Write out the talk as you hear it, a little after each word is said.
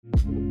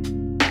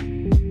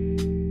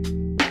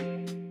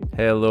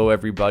Hello,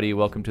 everybody.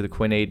 Welcome to the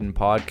Quinn Aiden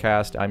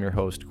podcast. I'm your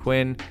host,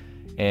 Quinn,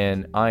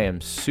 and I am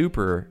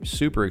super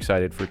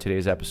excited for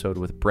today's episode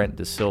with Brent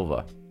De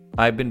Silva.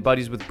 I've been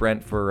buddies with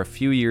Brent for a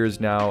few years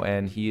now,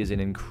 and he is an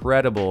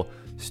incredible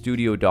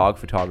studio dog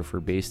photographer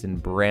based in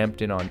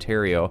Brampton,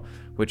 Ontario,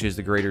 which is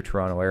the Greater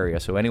Toronto area.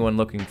 So anyone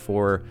looking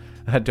for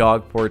a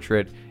dog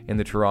portrait in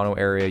the Toronto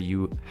area,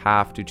 you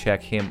have to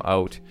check him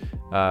out.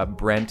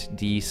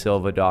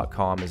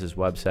 BrentDSilva.com is his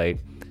website.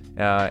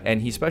 And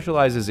he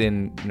specializes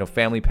in,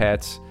 family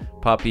pets,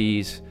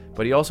 puppies,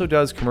 but he also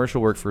does commercial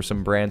work for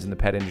some brands in the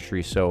pet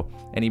industry. So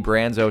any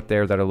brands out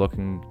there that are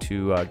looking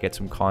to get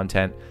some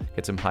content,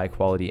 get some high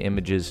quality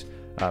images,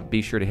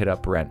 be sure to hit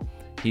up Brent.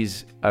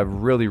 He's a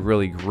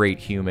really great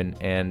human,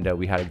 and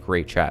we had a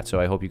great chat.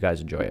 So I hope you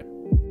guys enjoy it.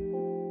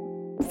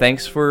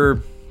 Thanks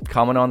for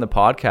coming on the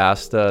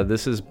podcast.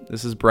 This is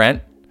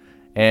Brent,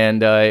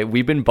 and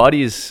we've been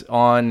buddies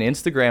on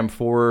Instagram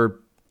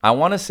for, I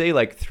want to say,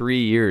 like 3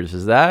 years.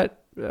 Is that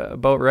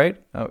about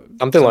right?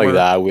 Something like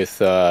that. With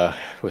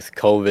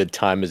COVID,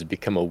 time has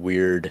become a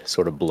weird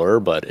sort of blur,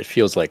 but it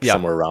feels like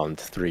somewhere around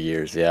 3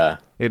 years. Yeah,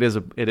 it is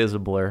a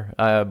blur.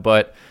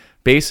 But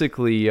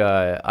basically,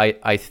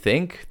 I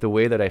think the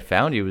way that I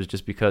found you was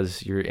just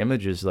because your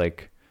images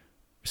like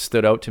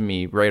stood out to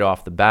me right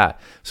off the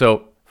bat.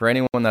 So for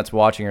anyone that's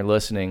watching or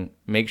listening,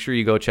 make sure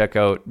you go check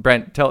out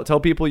Brent. Tell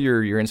people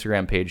your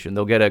Instagram page, and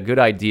they'll get a good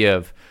idea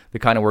of the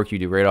kind of work you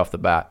do right off the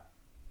bat.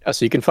 Yeah,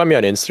 so you can find me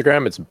on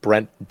Instagram. It's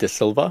Brent De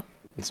Silva.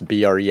 It's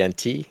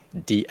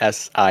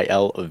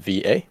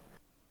BrentDsilva.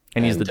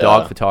 And he's the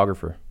dog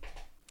photographer.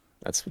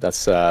 That's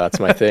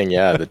my thing.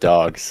 Yeah, the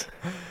dogs.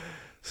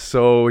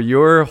 So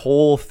your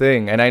whole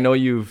thing, and I know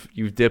you've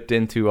dipped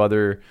into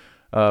other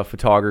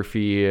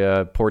photography,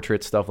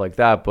 portraits, stuff like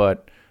that,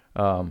 but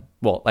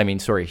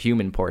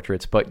human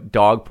portraits, but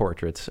dog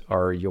portraits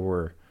are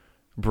your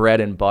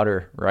bread and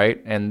butter,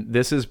 right? And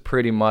this is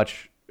pretty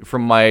much,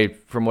 from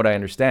what I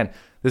understand,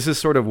 this is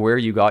sort of where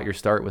you got your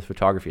start with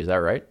photography. Is that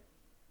right?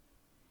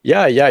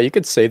 Yeah, you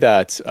could say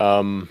that.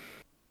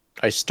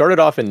 I started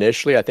off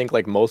initially, I think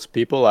like most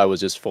people, I was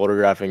just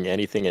photographing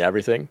anything and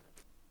everything.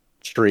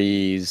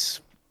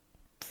 Trees,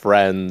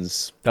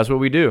 friends. That's what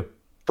we do.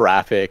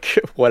 Traffic,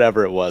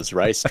 whatever it was,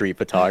 right? Street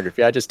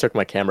photography. I just took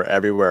my camera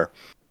everywhere.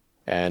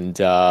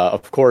 And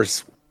of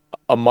course,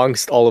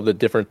 amongst all of the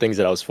different things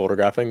that I was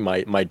photographing,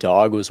 my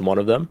dog was one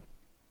of them.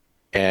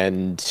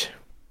 And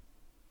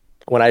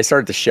when I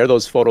started to share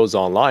those photos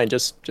online,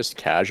 just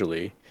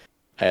casually,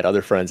 I had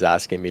other friends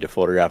asking me to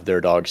photograph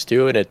their dogs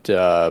too, and it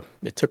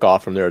took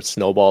off from there. It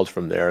snowballed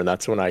from there, and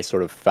that's when I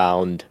sort of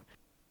found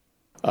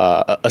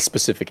a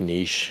specific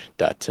niche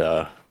that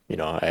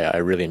I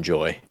really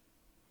enjoy.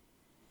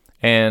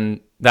 And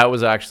that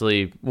was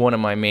actually one of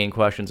my main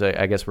questions.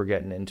 I guess we're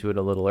getting into it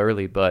a little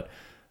early, but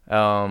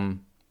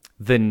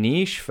the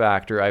niche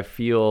factor, I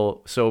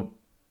feel so.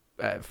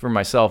 For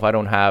myself, I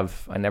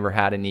never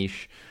had a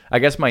niche. I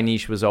guess my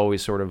niche was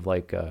always sort of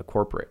like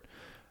corporate,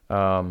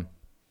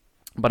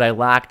 but I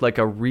lacked like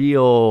a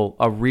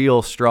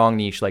real strong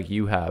niche like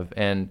you have.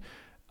 And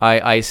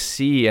I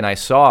see and I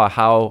saw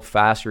how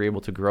fast you're able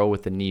to grow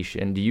with the niche.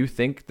 And do you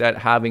think that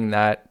having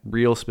that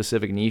real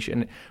specific niche,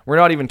 and we're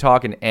not even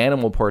talking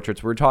animal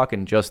portraits, we're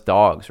talking just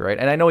dogs, right?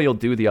 And I know you'll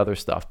do the other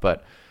stuff,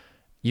 but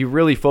you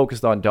really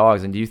focused on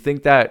dogs. And do you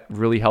think that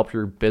really helped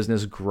your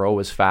business grow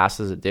as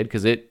fast as it did?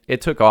 Because it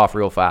took off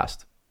real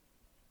fast.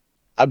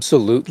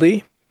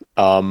 Absolutely.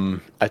 I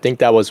think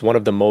that was one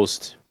of the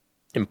most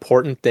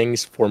important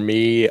things for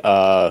me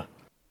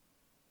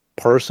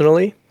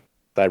personally.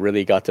 I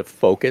really got to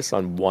focus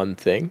on one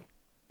thing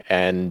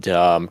and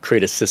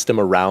create a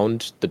system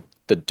around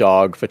the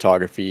dog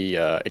photography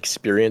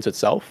experience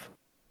itself.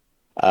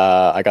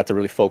 I got to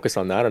really focus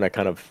on that, and I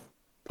kind of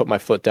put my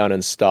foot down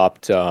and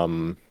stopped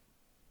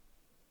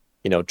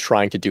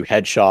trying to do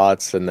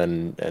headshots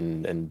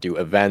and do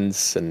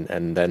events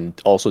and then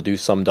also do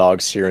some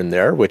dogs here and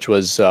there, which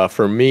was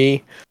for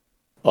me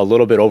a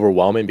little bit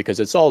overwhelming because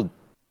it's all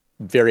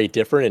very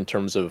different in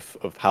terms of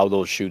how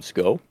those shoots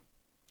go,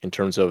 in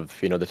terms of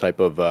the type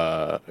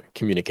of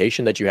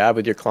communication that you have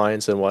with your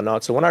clients and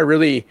whatnot. So when I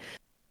really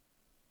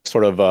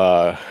sort of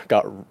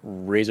got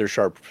razor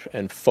sharp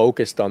and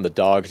focused on the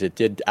dogs, it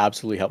did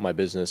absolutely help my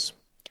business.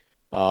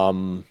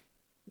 Like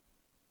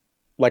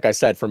I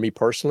said, for me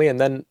personally, and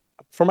then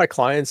for my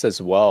clients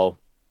as well,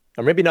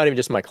 or maybe not even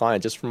just my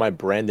clients, just for my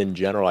brand in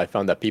general, I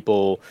found that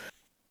people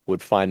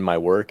would find my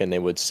work and they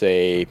would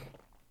say,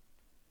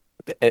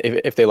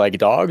 if they like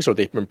dogs or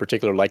they in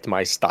particular liked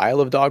my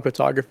style of dog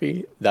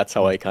photography, that's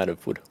how I kind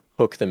of would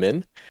hook them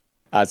in,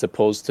 as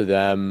opposed to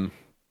them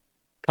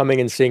coming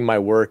and seeing my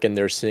work and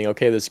they're seeing,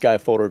 okay, this guy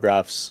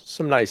photographs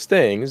some nice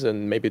things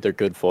and maybe they're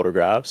good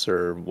photographs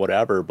or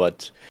whatever,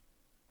 but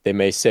they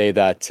may say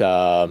that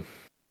I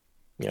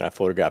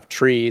photograph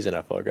trees and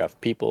I photograph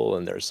people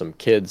and there's some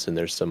kids and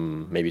there's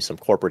maybe some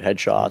corporate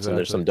headshots. Exactly. And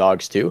there's some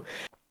dogs too.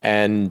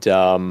 And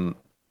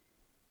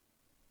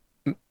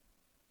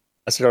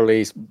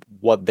necessarily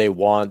what they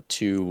want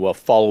to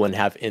follow and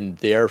have in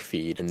their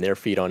feed on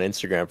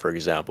Instagram, for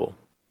example.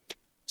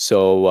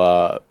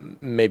 So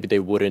maybe they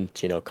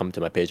wouldn't, come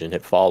to my page and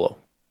hit follow.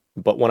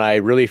 But when I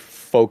really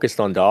focused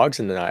on dogs,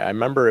 and then I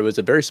remember it was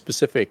a very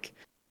specific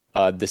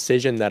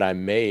decision that I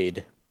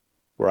made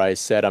where I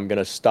said I'm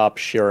gonna stop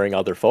sharing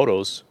other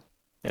photos,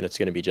 and it's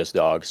gonna be just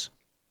dogs.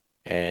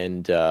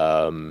 And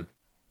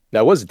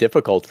that was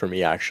difficult for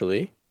me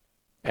actually.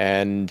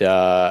 And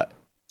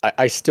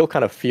I still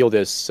kind of feel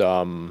this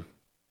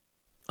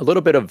a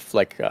little bit of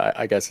like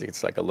I guess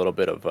it's like a little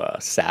bit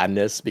of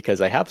sadness because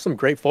I have some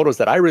great photos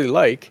that I really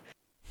like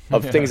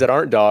of things that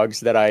aren't dogs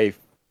that I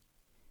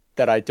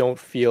don't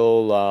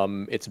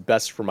feel it's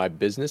best for my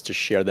business to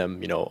share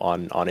them,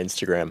 on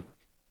Instagram.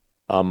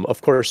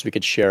 Of course, we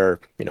could share,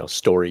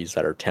 stories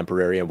that are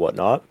temporary and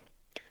whatnot,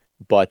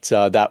 but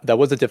that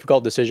was a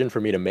difficult decision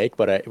for me to make.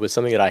 But it was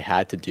something that I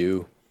had to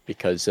do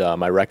because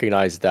I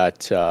recognized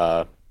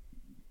that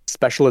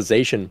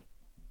specialization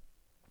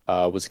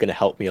was going to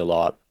help me a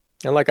lot.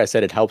 And like I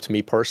said, it helped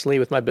me personally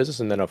with my business,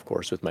 and then of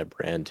course with my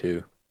brand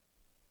too.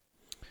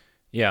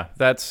 Yeah,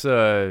 that's.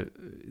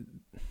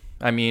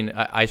 I mean,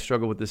 I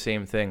struggle with the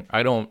same thing.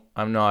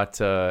 I'm not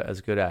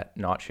as good at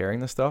not sharing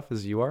this stuff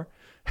as you are,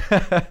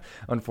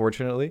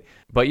 unfortunately.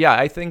 But yeah,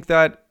 I think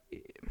that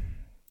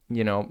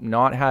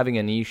not having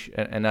a niche,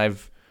 and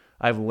I've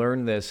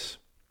learned this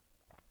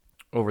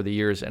over the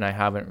years, and I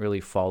haven't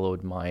really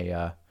followed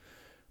my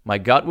my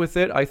gut with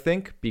it. I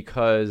think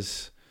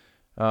because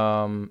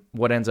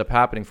what ends up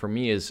happening for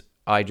me is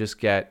I just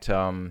get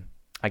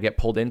I get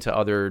pulled into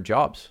other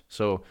jobs.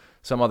 So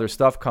some other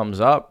stuff comes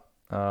up,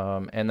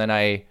 and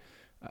then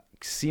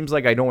seems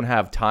like I don't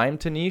have time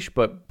to niche.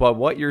 But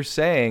what you're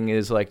saying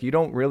is like you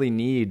don't really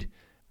need.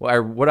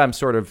 Or what I'm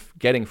sort of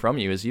getting from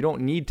you is you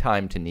don't need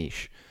time to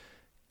niche.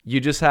 You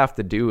just have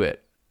to do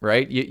it,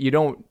 right?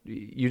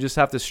 You just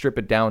have to strip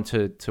it down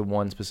to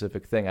one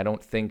specific thing. I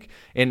don't think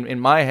in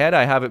my head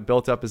I have it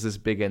built up as this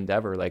big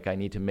endeavor. Like I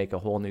need to make a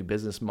whole new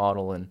business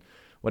model and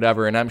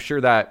whatever. And I'm sure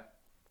that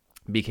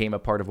became a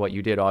part of what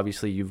you did.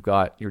 Obviously, you've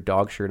got your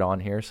dog shirt on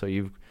here, so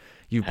you've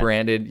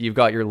branded, you've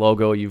got your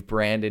logo, you've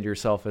branded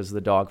yourself as the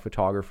dog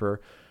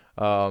photographer.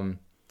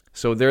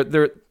 So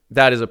there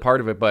that is a part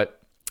of it. But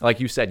like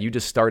you said, you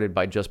just started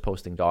by just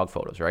posting dog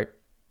photos, right?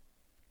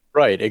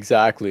 Right,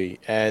 exactly.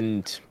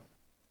 And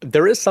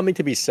there is something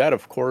to be said,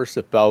 of course,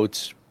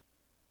 about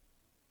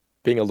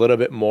being a little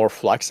bit more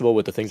flexible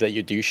with the things that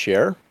you do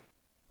share.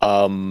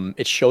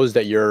 It shows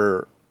that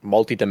you're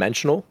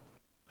multidimensional,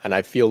 and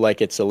I feel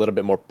like it's a little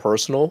bit more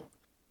personal,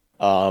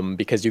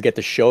 because you get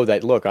to show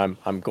that, look,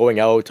 I'm going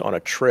out on a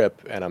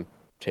trip and I'm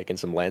taking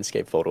some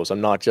landscape photos.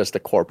 I'm not just a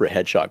corporate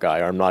headshot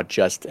guy, or I'm not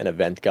just an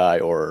event guy,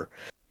 or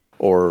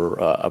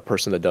a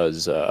person that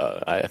does.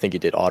 I think you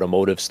did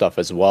automotive stuff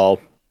as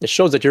well. It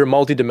shows that you're a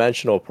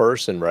multidimensional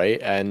person, right?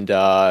 And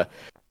of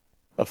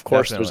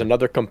course, Definitely. there's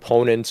another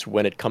component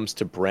when it comes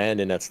to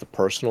brand, and that's the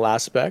personal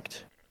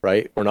aspect,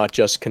 right? We're not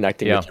just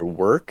connecting Yeah. with your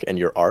work and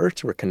your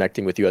art; we're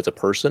connecting with you as a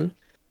person.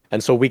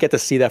 And so we get to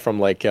see that from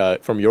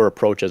from your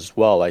approach as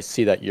well. I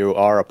see that you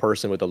are a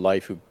person with a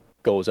life who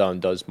goes out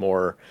and does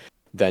more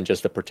than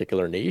just a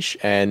particular niche.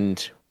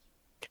 And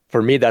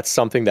for me, that's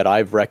something that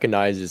I've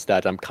recognized is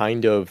that I'm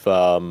kind of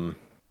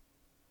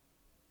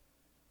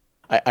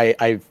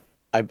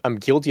I'm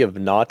guilty of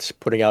not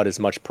putting out as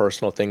much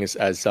personal things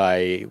as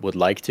I would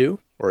like to,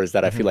 or as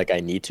that I feel Hmm. like I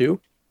need to.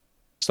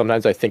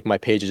 Sometimes I think my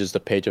page is just a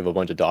page of a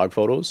bunch of dog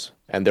photos,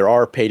 and there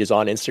are pages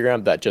on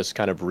Instagram that just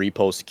kind of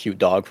repost cute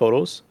dog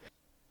photos,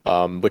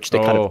 which they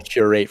kind of Oh,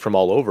 curate from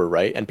all over,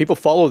 right? And people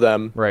follow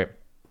them right.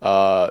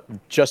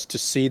 just to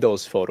see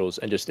those photos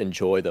and just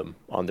enjoy them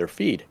on their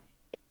feed.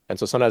 And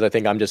so sometimes I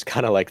think I'm just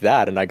kind of like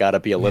that, and I got to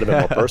be a little bit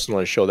more personal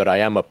and show that I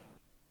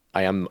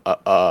am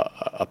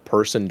a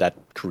person that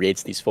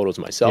creates these photos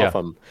myself.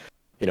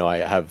 Yeah. I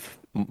have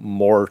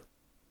more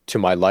to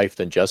my life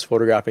than just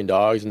photographing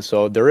dogs, and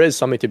so there is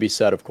something to be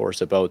said, of course,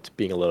 about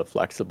being a little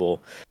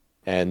flexible.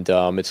 And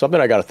it's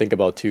something I got to think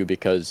about too,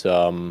 because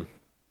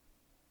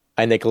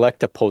I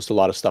neglect to post a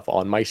lot of stuff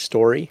on my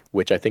story,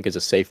 which I think is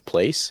a safe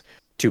place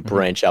to Hmm.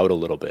 branch out a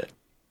little bit.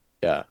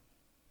 Yeah.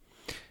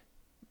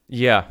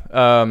 Yeah.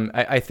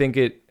 I think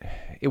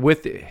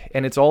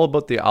and it's all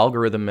about the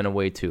algorithm in a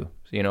way too.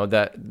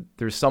 That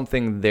there's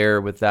something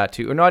there with that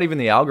too, or not even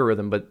the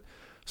algorithm, but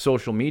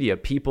social media.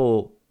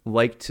 People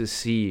like to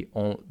see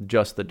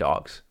just the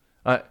dogs.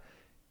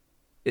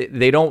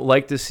 They don't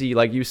like to see,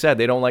 like you said,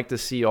 they don't like to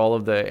see all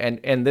of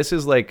and this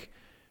is like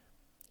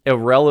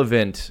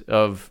irrelevant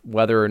of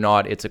whether or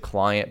not it's a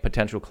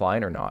potential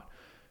client or not.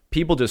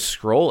 People just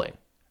scrolling.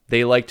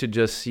 They like to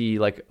just see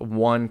like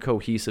one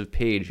cohesive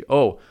page.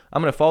 Oh,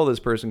 I'm going to follow this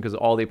person because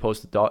all they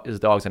post is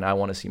dogs and I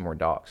want to see more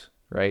dogs,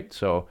 right?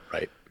 So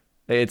Right.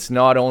 it's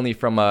not only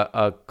from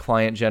a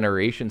client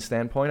generation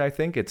standpoint, I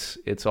think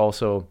it's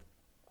also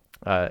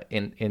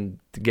in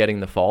getting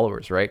the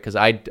followers, right? Because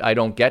I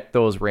don't get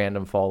those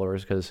random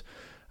followers because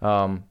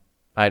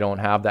I don't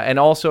have that. And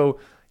also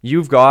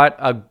you've got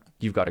a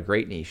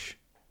great niche,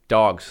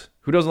 dogs.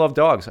 Who doesn't love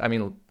dogs? I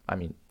mean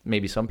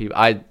maybe some people.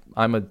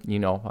 I'm a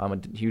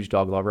huge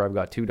dog lover. I've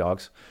got 2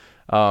 dogs.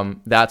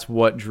 That's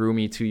what drew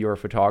me to your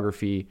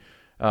photography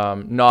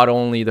Not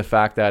only the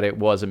fact that it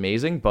was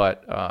amazing,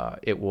 but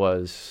it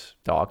was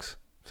dogs.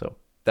 So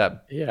Yeah,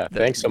 that's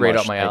thanks so right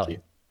up much. my Thank alley.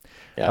 you.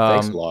 Yeah,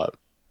 thanks a Um, lot.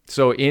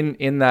 so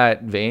in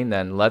that vein,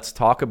 then let's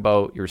talk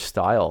about your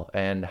style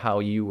and how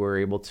you were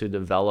able to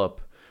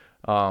develop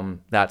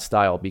that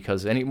style.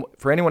 Because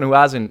for anyone who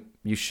hasn't,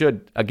 you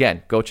should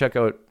again go check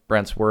out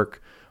Brent's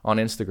work on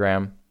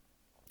Instagram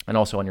and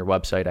also on your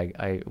website.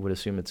 I would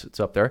assume it's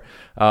up there.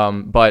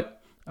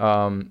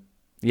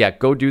 Yeah,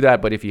 go do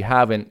that. But if you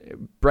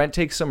haven't, Brent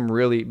takes some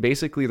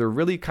basically they're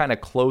really kind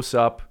of close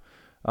up.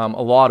 A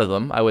lot of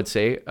them, I would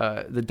say.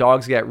 The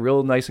dogs get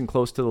real nice and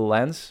close to the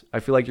lens. I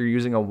feel like you're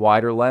using a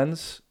wider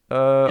lens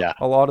Yeah.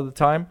 a lot of the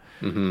time.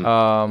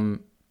 Hmm.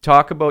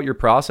 Talk about your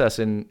process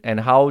and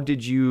how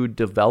did you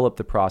develop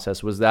the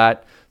process? Was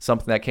that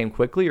something that came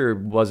quickly or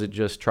was it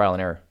just trial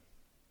and error?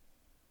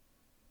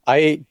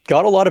 I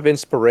got a lot of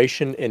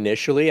inspiration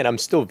initially, and I'm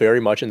still very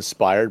much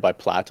inspired by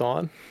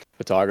Platon,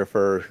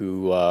 photographer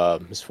who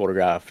has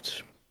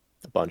photographed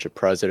a bunch of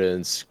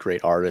presidents,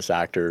 great artists,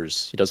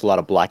 actors. He does a lot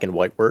of black and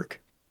white work.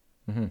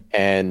 Hmm.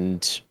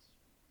 And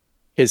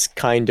his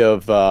kind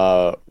of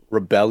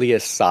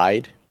rebellious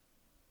side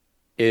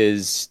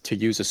is to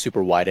use a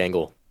super wide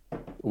angle,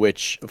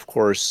 which, of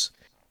course,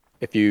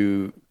 if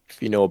you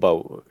know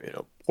about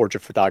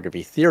portrait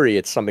photography theory,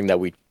 it's something that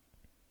we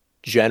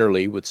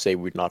generally would say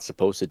we're not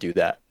supposed to do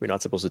that. We're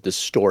not supposed to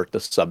distort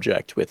the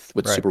subject with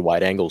Right. super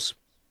wide angles.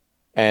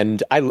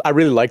 And I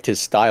really liked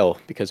his style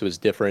because it was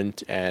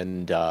different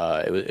and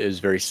it was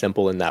very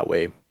simple in that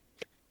way.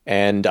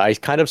 And I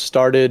kind of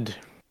started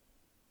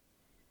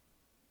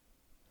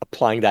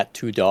applying that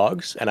to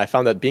dogs, and I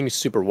found that being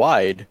super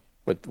wide,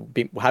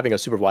 having a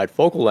super wide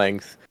focal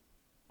length,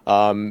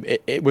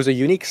 it was a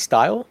unique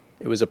style.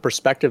 It was a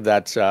perspective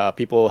that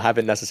people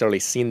haven't necessarily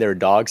seen their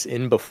dogs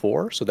in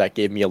before, so that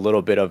gave me a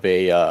little bit of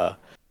a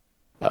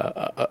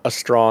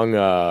strong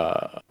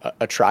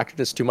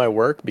attractiveness to my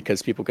work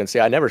because people can say,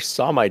 I never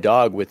saw my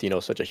dog with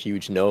such a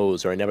huge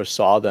nose, or I never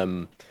saw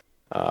them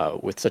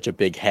with such a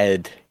big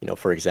head,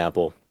 for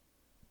example.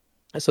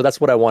 So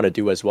that's what I want to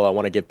do as well. I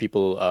want to give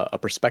people a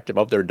perspective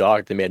of their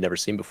dog they may have never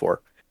seen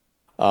before.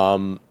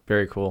 Um,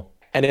 Very cool.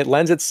 and it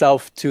lends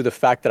itself to the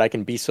fact that I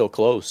can be so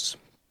close,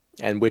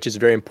 and which is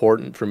very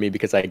important for me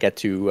because I get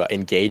to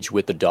engage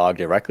with the dog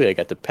directly. I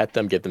get to pet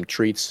them, give them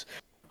treats,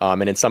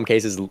 and in some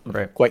cases,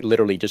 Right. quite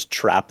literally just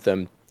trap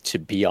them to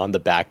be on the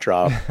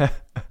backdrop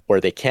where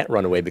they can't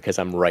run away because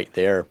I'm right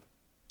there.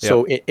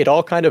 So Yep. it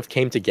all kind of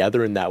came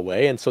together in that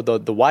way. And so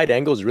the wide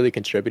angles really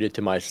contributed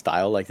to my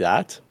style like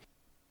that.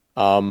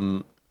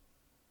 Um,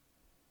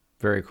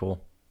 Very cool.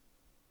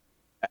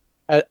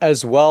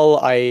 as well,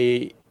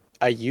 I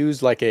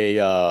use like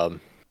a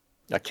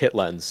kit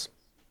lens.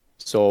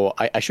 So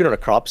I shoot on a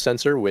crop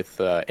sensor with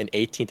an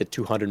 18 to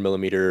 200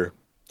 millimeter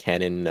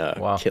Canon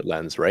Wow. kit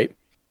lens, right?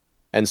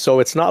 And so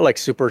it's not like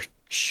super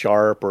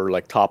sharp or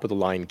like top of the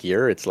line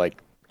gear. It's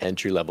like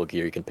entry level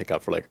gear you can pick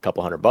up for like a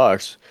couple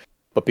 $100.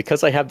 But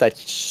because I have that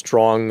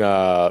strong,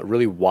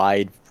 really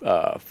wide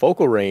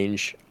focal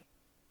range,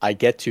 I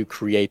get to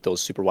create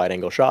those super wide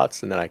angle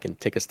shots, and then I can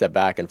take a step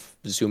back and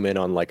zoom in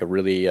on like a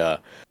really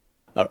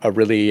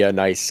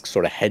nice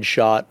sort of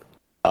headshot.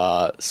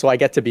 So I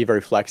get to be very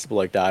flexible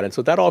like that, and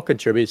so that all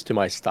contributes to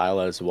my style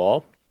as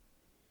well.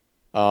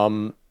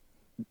 Um,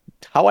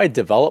 how I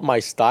developed my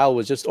style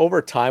was just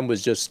over time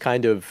was just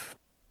kind of,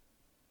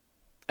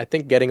 I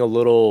think, getting a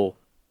little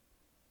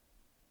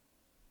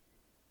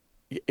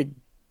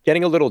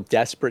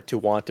desperate to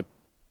want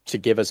to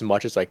give as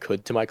much as I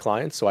could to my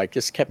clients. So I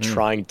just kept Mm.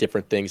 trying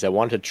different things. I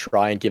wanted to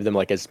try and give them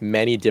like as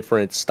many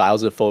different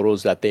styles of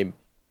photos that they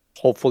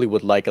hopefully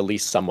would like at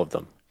least some of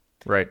them.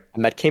 Right.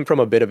 And that came from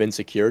a bit of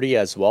insecurity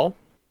as well.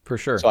 For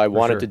So sure. I For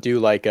wanted to sure. do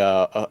like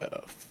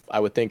I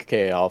would think,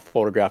 okay, I'll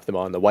photograph them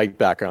on the white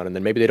background, and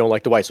then maybe they don't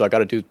like the white, so I got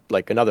to do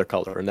like another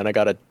color, and then I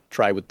got to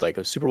try with like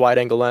a super wide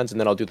angle lens, and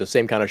then I'll do the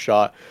same kind of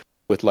shot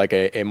with like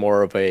a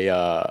more of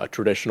a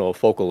traditional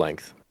focal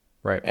length.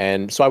 Right.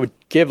 And so I would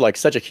give like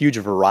such a huge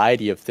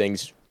variety of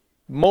things,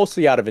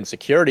 mostly out of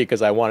insecurity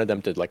because I wanted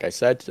them to, like I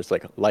said, just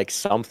like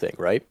something,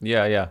 right?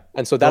 Yeah. Yeah.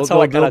 And so that's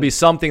how I kind There'll of be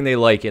something they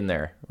like in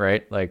there,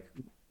 right? Like,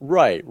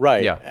 right,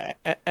 right. yeah.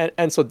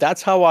 And so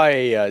that's how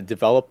I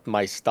developed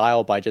my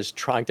style by just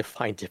trying to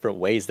find different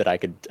ways that I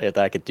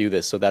could do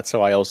this. So that's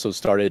how I also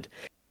started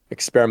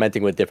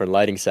experimenting with different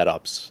lighting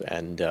setups.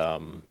 And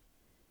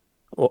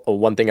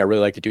one thing I really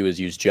like to do is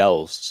use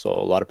gels. So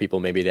a lot of people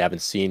maybe they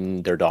haven't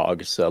seen their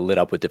dogs lit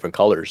up with different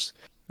colors.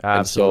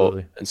 And so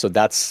Absolutely. and so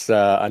that's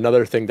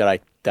another thing that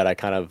I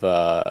kind of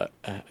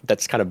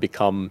that's kind of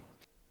become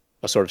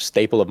a sort of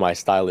staple of my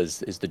style is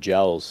the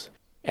gels.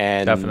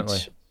 Definitely.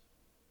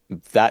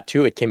 And that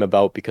too, it came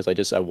about because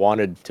I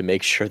wanted to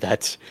make sure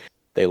that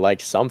they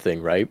liked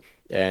something, right?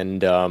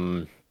 And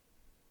and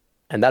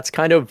that's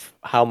kind of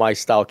how my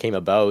style came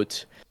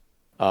about.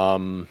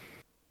 Um,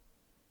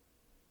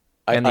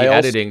 I And I the also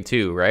editing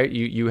too, right?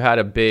 You had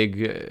a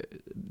big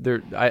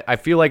there. I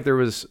feel like there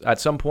was at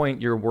some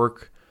point your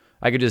work.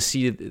 I could just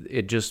see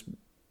it just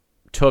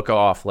took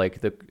off. Like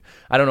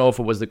I don't know if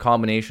it was the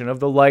combination of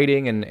the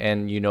lighting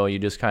and you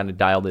just kind of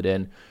dialed it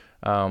in.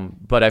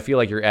 But I feel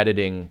like your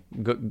editing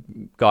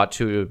got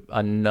to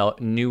a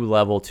new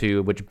level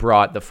too, which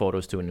brought the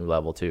photos to a new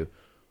level too.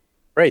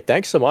 Great,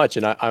 thanks so much.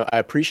 And I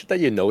appreciate that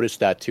you noticed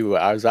that too.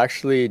 I was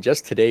actually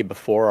just today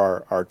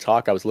before our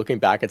talk, I was looking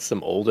back at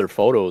some older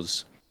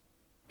photos,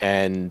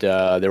 and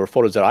there were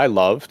photos that I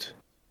loved.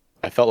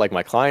 I felt like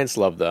my clients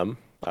loved them.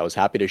 I was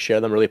happy to share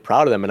them, really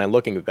proud of them. And I'm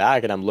looking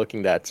back and I'm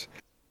looking at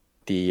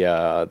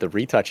the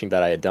retouching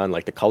that I had done,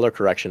 like the color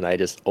correction, I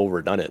just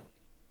overdone it.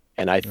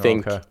 And I Oh,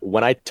 think okay.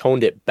 when I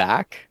toned it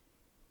back,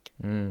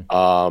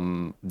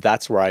 Mm.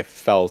 that's where I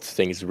felt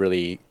things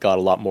really got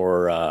a lot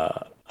more.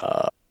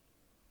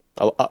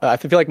 I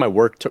feel like my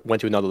work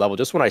went to another level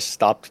just when I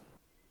stopped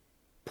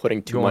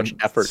putting too much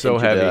Going effort so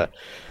into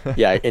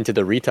heavy.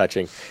 the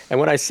retouching. And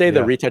when I say the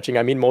Yeah. retouching,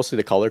 I mean mostly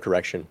the color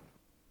correction.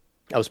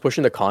 I was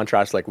pushing the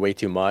contrast like way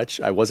too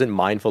much. I wasn't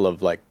mindful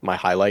of like my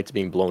highlights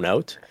being blown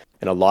out.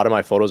 And a lot of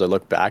my photos, I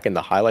look back and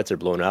the highlights are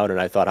blown out. And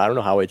I thought, I don't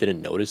know how I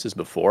didn't notice this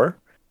before.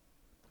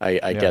 I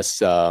Yeah.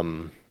 guess,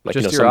 like,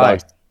 Just your some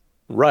dogs, eye.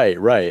 right,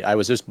 right. I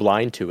was just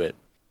blind to it.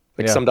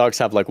 Like Yeah. some dogs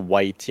have like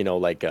white,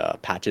 like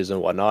patches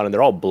and whatnot, and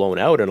they're all blown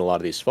out in a lot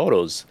of these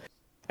photos.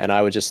 And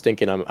I was just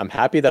thinking, I'm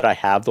happy that I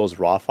have those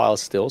raw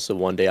files still. So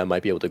one day I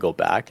might be able to go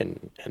back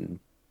and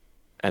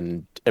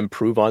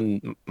improve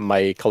on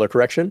my color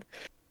correction.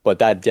 But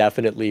that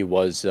definitely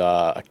was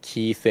a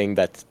key thing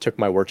that took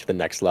my work to the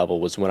next level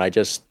was when I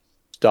just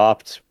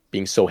stopped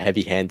being so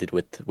heavy-handed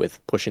with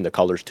pushing the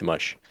colors too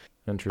much.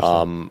 Interesting.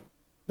 Um,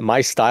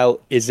 my style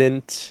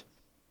isn't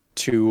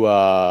to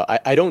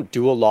I don't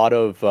do a lot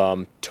of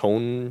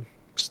tone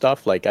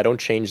stuff. Like I don't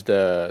change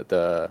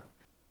the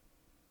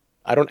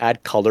I don't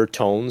add color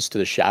tones to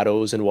the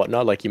shadows and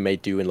whatnot like you may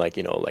do in like,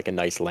 like a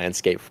nice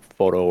landscape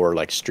photo or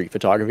like street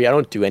photography. I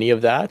don't do any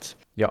of that.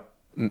 Yeah.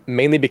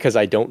 Mainly because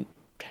I don't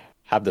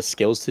have the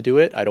skills to do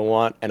it. I don't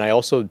want, and I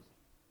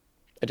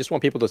just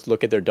want people to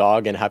look at their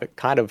dog and have it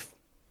kind of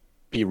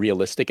be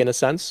realistic in a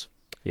sense,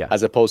 Yeah.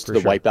 as opposed to For the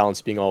sure. white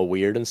balance being all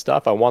weird and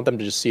stuff. I want them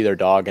to just see their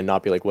dog and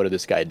not be like, what did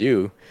this guy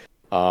do?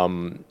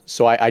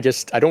 So I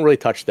don't really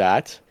touch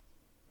that.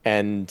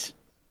 And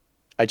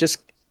I just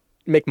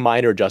make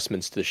minor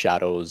adjustments to the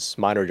shadows,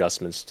 minor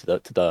adjustments to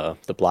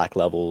the black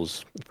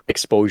levels,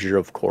 exposure,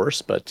 of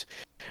course. But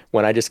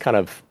when I just kind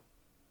of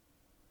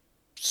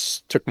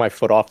took my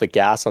foot off the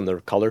gas on the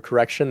color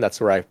correction,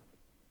 that's where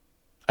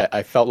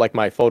I felt like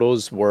my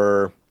photos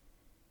were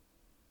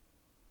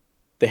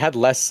they had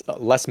less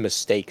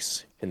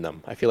mistakes in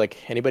them. I feel like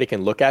anybody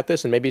can look at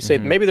this and maybe say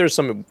Hmm. maybe there's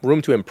some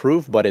room to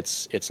improve, but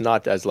it's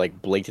not as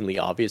like blatantly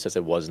obvious as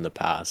it was in the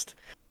past.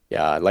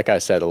 Yeah, like I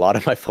said, a lot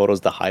of my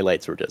photos, the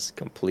highlights were just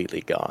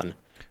completely gone.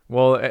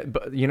 Well,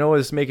 but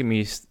it's making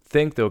me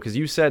think though, because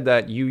you said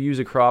that you use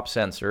a crop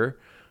sensor.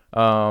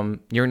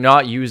 You're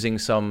not using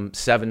some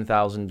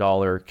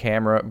 $7,000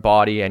 camera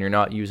body, and you're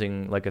not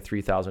using like a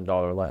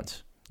 $3,000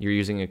 lens. You're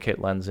using a kit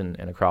lens and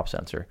a crop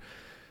sensor.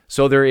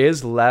 So there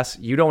is less.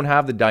 You don't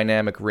have the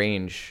dynamic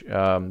range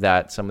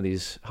that some of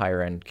these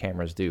higher end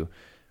cameras do.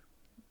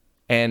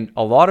 And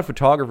what a lot of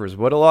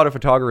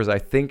photographers I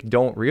think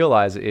don't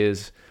realize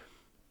is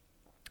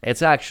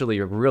it's actually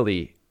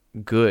really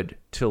good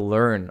to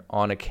learn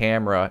on a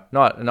camera.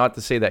 Not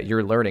to say that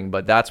you're learning,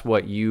 but that's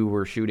what you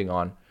were shooting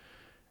on,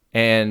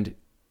 and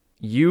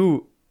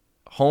you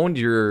honed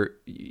your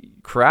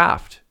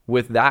craft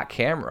with that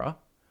camera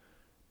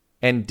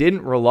and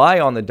didn't rely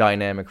on the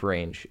dynamic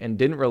range and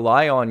didn't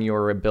rely on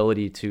your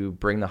ability to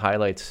bring the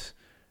highlights,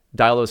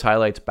 dial those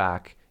highlights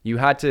back. You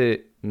had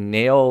to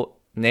nail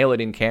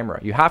it in camera.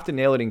 You have to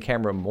nail it in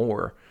camera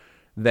more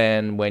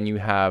than when you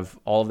have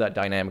all of that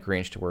dynamic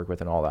range to work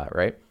with and all that,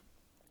 right?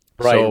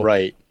 Right, So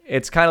right.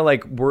 it's kind of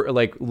like we're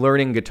like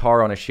learning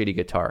guitar on a shitty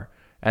guitar,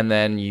 and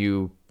then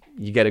you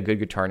get a good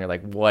guitar, and you're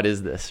like, what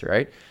is this,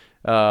 right?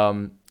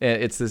 And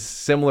it's this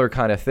similar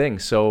kind of thing.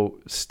 So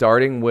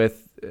starting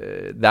with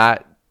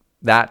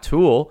that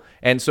tool,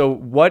 and so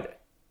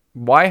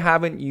why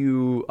haven't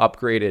you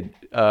upgraded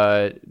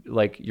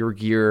like your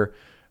gear?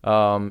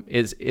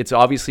 It's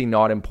obviously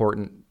not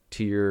important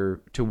to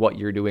what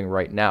you're doing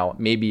right now.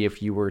 Maybe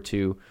if you were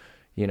to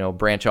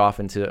branch off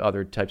into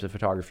other types of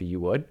photography, you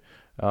would.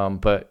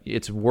 But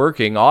it's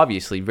working,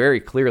 obviously, very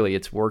clearly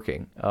it's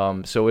working.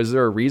 So is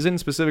there a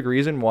specific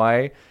reason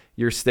why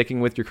you're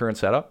sticking with your current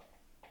setup?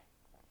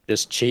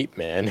 Just cheap,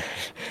 man.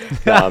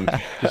 Um,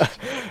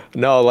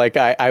 no, like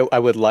I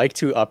would like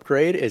to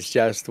upgrade. It's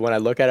just when I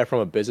look at it from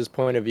a business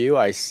point of view,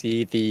 I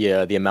see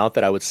the amount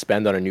that I would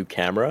spend on a new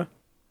camera,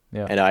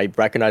 Yeah, and I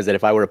recognize that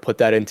if I were to put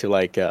that into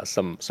like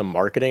some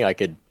marketing, I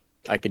could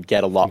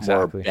get a lot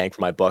more exactly. bang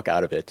for my buck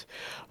out of it.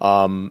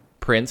 Um,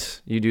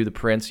 Prints, you do the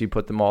prints, you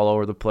put them all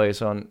over the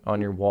place on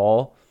your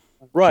wall.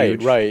 right,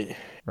 Huge, right.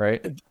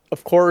 right?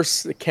 Of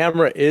course, the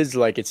camera is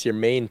like it's your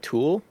main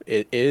tool.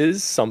 It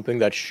is something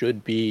that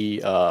should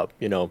be,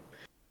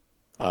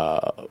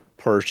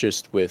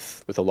 purchased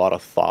with a lot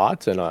of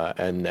thought,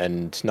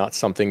 and not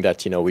something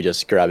that, we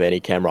just grab any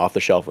camera off the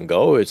shelf and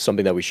go. It's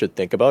something that we should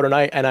think about.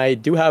 And I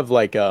do have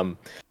like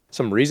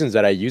some reasons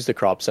that I use the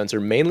crop sensor,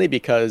 mainly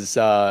because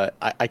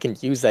I can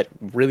use that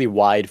really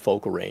wide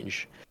focal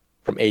range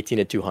from 18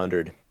 to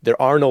 200. There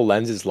are no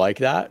lenses like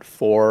that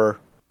for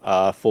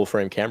full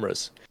frame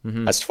cameras.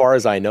 Mm-hmm. As far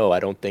as I know, I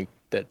don't think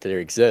that there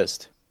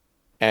exist.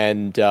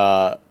 And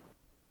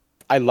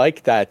I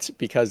like that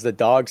because the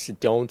dogs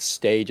don't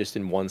stay just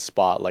in one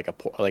spot like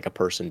a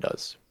person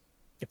does.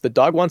 If the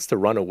dog wants to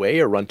run away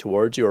or run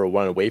towards you or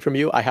run away from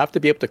you, I have to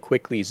be able to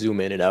quickly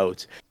zoom in and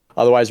out.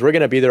 Otherwise, we're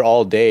going to be there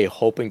all day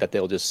hoping that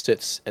they'll just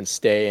sit and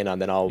stay,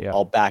 and then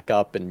I'll back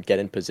up and get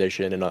in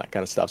position and all that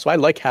kind of stuff. So I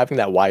like having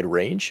that wide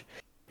range.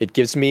 It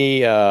gives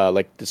me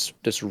like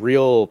this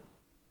real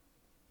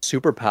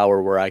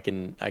superpower where I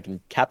can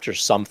capture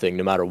something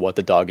no matter what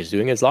the dog is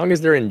doing, as long as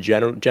they're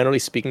generally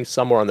speaking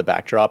somewhere on the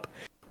backdrop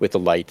with the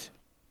light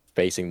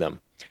facing them.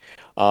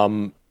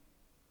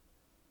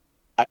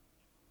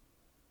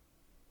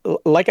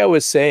 Like I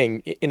was saying,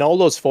 in all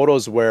those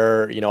photos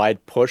where,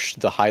 I'd push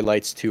the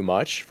highlights too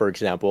much, for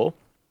example,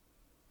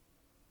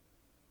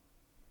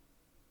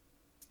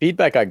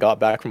 feedback I got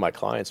back from my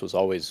clients was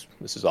always,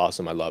 "This is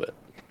awesome. I love it."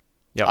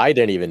 Yep. I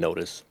didn't even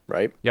notice,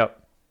 right? Yep.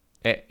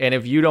 And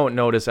if you don't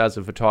notice as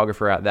a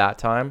photographer at that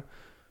time,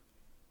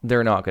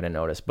 they're not going to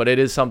notice. But it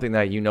is something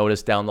that you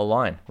notice down the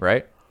line,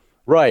 right?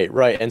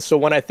 Right. And so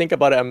when I think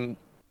about it,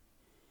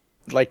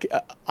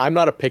 I'm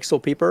not a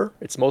pixel peeper.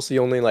 It's mostly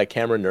only like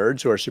camera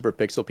nerds who are super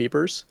pixel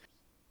peepers.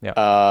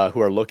 Yeah. Who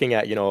are looking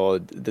at,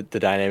 the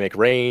dynamic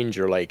range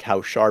or like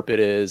how sharp it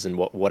is and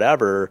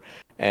whatever.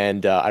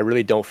 And I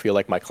really don't feel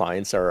like my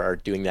clients are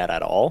doing that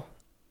at all.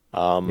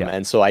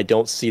 And so I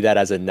don't see that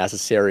as a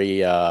necessary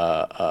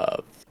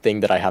thing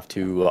that I have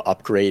to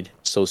upgrade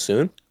so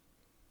soon.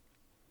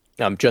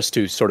 Just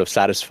to sort of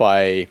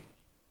satisfy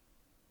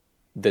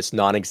this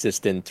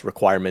non-existent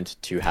requirement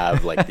to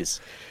have like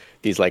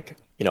these like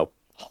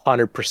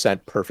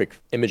 100% perfect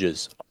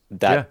images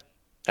that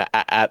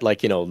at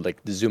like like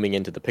zooming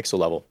into the pixel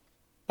level.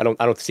 I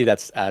don't see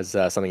that as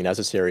something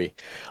necessary.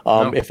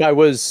 No. If I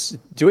was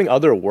doing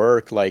other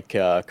work like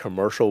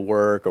commercial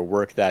work or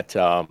work that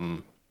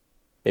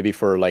maybe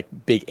for like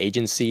big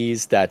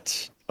agencies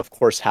that of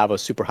course have a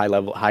super high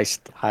level high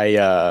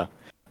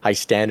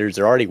standards,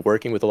 they're already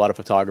working with a lot of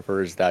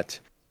photographers that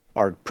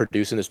are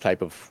producing this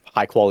type of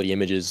high quality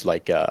images,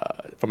 like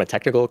from a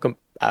technical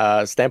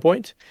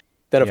standpoint,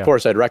 then of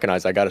course I'd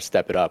recognize I got to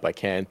step it up. I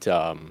can't,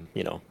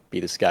 be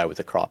this guy with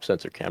a crop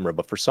sensor camera,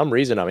 but for some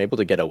reason I'm able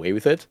to get away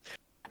with it.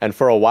 And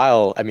for a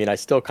while, I mean, I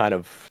still kind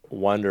of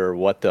wonder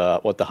what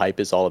the hype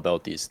is all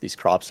about these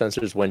crop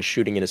sensors when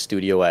shooting in a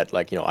studio at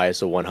like,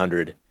 ISO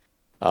 100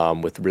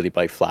 with really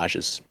bright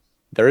flashes.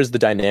 There is the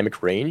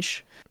dynamic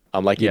range,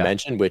 like you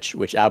mentioned,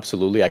 which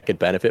absolutely I could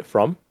benefit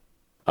from.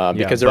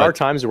 Because there are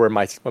times where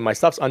when my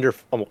stuff's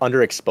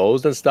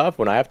underexposed and stuff,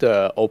 when I have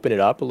to open it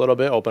up a little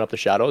bit, open up the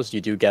shadows,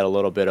 you do get a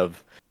little bit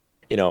of,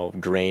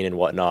 grain and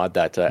whatnot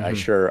that I'm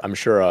sure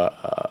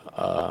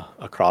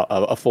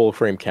a full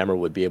frame camera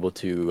would be able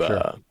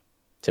to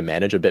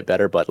manage a bit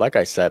better. But like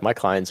I said, my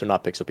clients are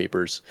not pixel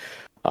peepers.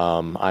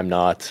 I'm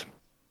not.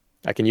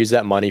 I can use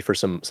that money for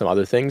some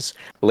other things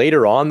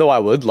later on, though. I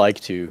would like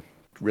to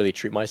really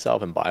treat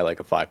myself and buy like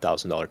a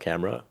 $5,000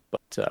 camera,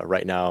 but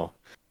right now,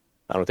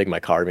 I don't think my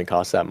car even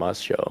costs that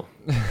much, so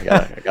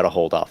I gotta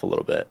hold off a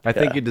little bit. I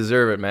think you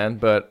deserve it, man.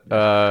 But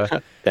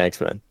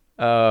thanks, man.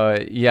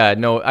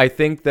 No, I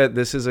think that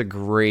this is a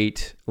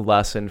great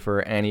lesson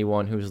for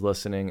anyone who's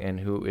listening and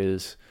who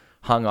is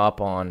hung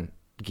up on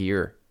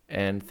gear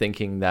and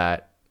thinking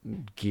that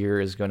gear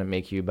is going to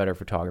make you a better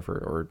photographer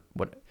or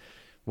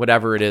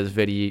whatever it is,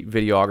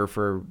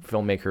 videographer,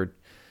 filmmaker.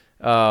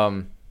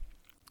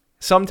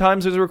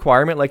 Sometimes there's a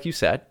requirement, like you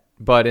said,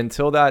 but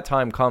until that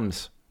time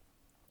comes,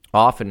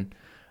 often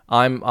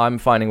I'm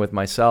finding with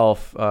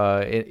myself,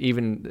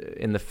 even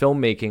in the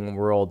filmmaking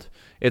world,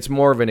 it's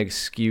more of an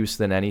excuse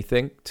than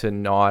anything to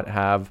not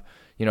have,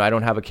 I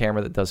don't have a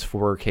camera that does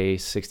 4K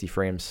 60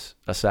 frames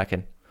a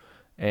second.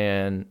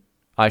 And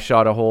I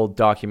shot a whole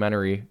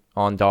documentary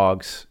on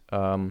dogs,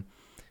 and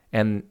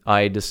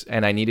I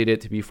needed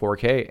it to be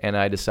 4K, and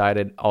I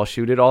decided I'll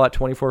shoot it all at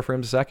 24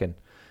 frames a second.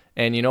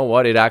 And you know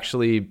what? It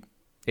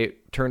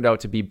turned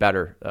out to be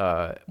better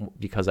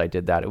because I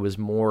did that. It was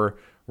more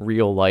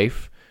real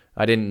life.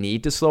 I didn't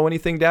need to slow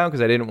anything down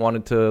because I didn't want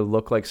it to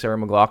look like Sarah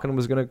McLachlan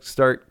was going to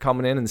start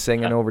coming in and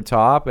singing over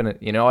top. And,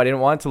 I didn't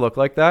want it to look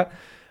like that.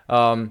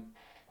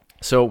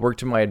 So it worked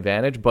to my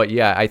advantage. But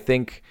yeah, I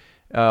think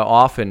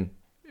often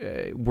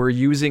we're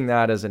using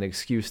that as an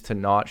excuse to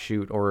not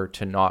shoot or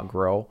to not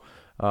grow.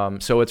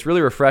 So it's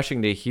really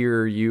refreshing to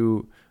hear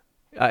you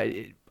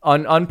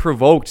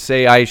unprovoked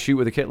say I shoot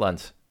with a kit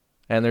lens.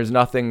 And there's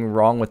nothing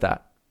wrong with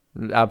that.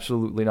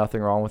 Absolutely nothing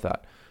wrong with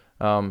that.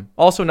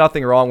 Also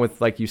nothing wrong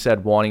with, like you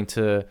said, wanting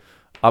to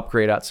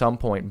upgrade at some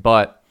point.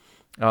 But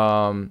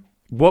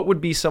what would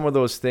be some of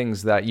those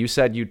things that you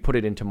said you'd put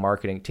it into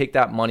marketing? Take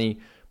that money,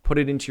 put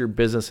it into your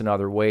business in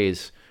other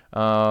ways.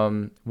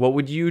 What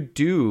would you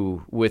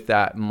do with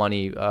that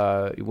money?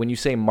 When you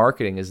say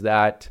marketing, is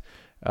that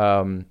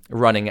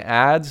running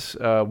ads?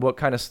 What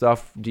kind of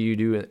stuff do you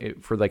do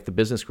for like the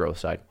business growth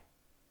side?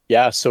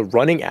 Yeah, so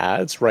running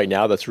ads right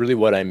now, that's really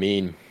what I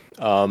mean.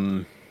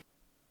 Um,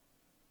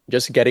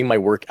 just getting my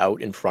work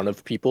out in front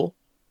of people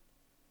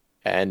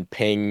and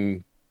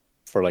paying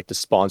for like the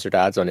sponsored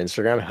ads on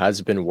Instagram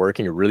has been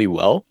working really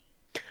well.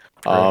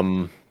 Great.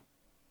 Um,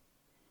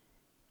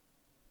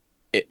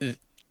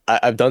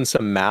 I've done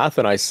some math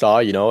and I saw,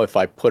 if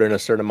I put in a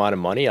certain amount of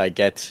money, I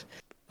get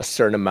a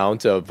certain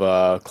amount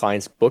of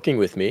clients booking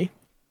with me.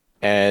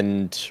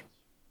 And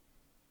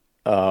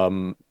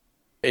um,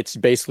 it's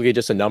basically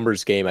just a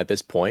numbers game at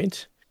this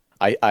point.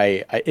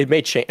 It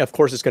may change. Of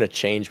course, it's going to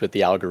change with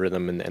the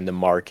algorithm and the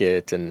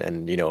market and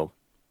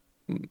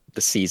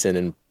the season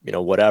and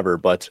whatever.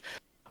 But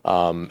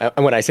and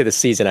when I say the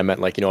season, I meant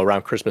like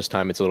around Christmas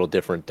time, it's a little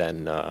different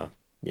than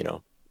you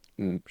know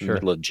Sure.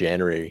 middle of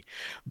January.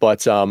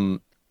 But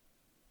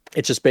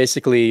it's just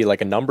basically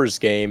like a numbers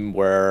game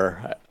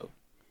where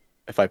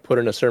if I put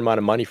in a certain amount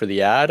of money for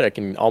the ad, I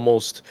can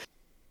almost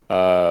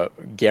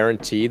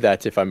guarantee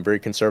that if I'm very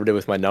conservative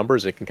with my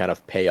numbers, it can kind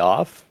of pay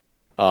off.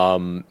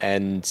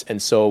 And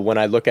so when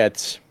I look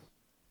at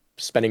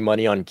spending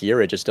money on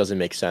gear, it just doesn't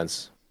make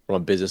sense from a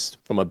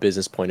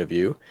business point of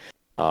view.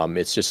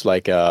 It's just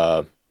like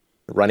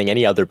running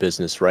any other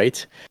business,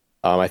 right?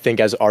 I think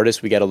as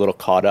artists, we get a little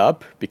caught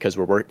up because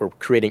we're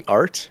creating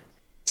art.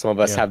 Some of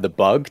us Yeah. have the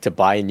bug to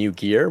buy new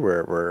gear.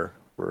 We're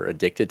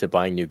addicted to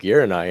buying new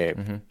gear, and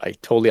Hmm. I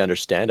totally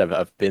understand.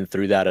 I've been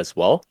through that as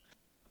well.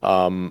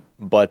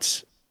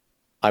 But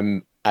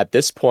I'm at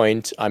this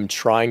point, I'm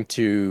trying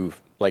to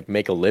like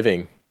make a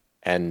living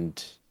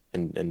and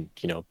and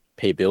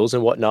pay bills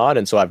and whatnot.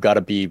 And so I've got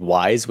to be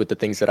wise with the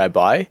things that I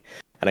buy.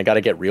 And I got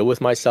to get real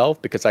with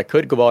myself because I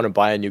could go out and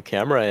buy a new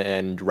camera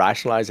and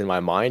rationalize in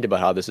my mind about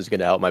how this is going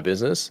to help my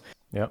business.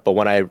 Yeah. But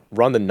when I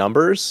run the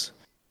numbers,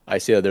 I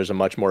see that there's a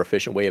much more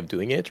efficient way of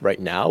doing it right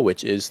now,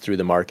 which is through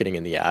the marketing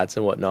and the ads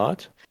and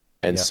whatnot.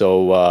 And Yeah.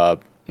 so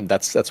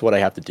that's what I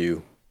have to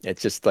do.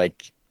 It's just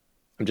like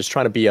I'm just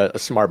trying to be a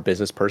smart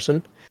business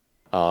person,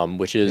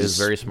 which It is is,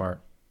 very smart.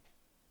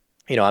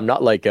 I'm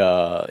not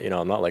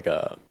I'm not like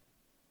a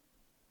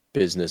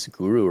business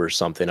guru or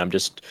something. I'm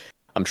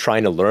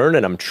trying to learn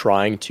and I'm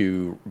trying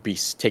to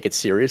take it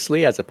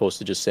seriously as opposed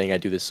to just saying I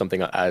do this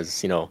something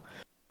as,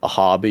 a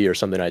hobby or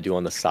something I do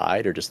on the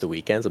side or just the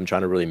weekends. I'm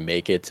trying to really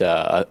make it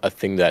a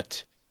thing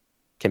that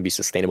can be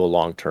sustainable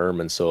long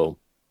term. And so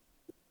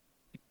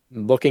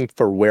looking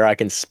for where I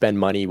can spend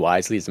money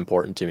wisely is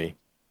important to me.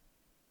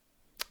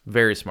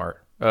 Very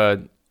smart.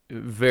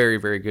 Very,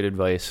 very good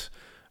advice.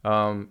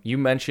 You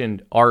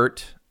mentioned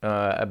art,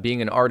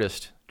 being an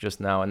artist just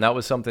now, and that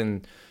was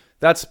something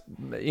that's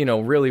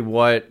really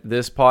what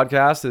this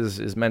podcast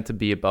is meant to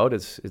be about.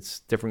 It's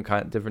different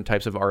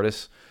types of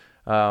artists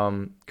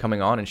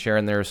coming on and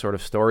sharing their sort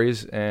of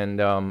stories. And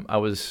I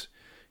was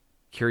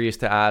curious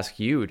to ask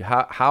you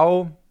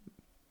how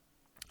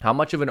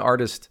much of an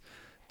artist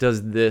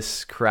does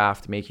this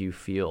craft make you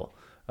feel?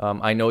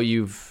 I know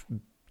you've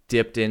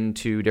dipped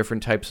into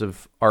different types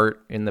of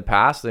art in the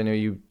past. I know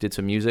you did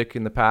some music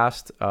in the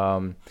past.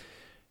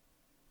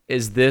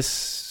 Is this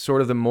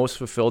sort of the most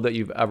fulfilled that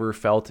you've ever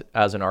felt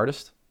as an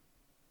artist?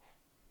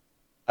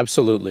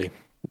 Absolutely.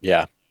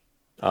 Yeah.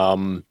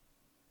 Um,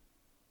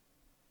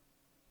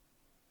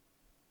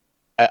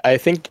 I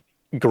think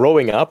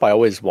growing up, I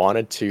always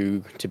wanted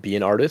to be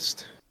an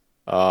artist.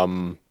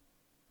 Um,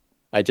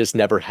 I just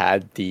never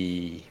had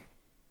the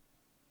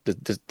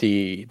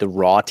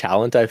raw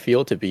talent I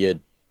feel to be a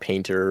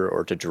painter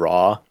or to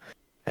draw,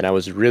 and I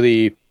was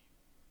really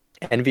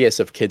envious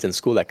of kids in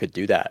school that could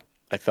do that.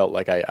 I felt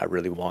like I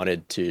really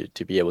wanted to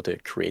be able to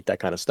create that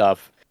kind of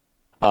stuff.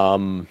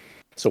 Um,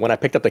 so when I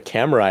picked up the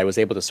camera, I was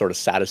able to sort of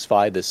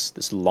satisfy this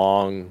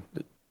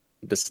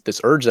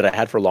urge that I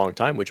had for a long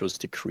time, which was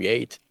to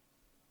create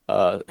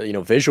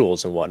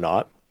visuals and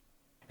whatnot.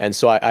 And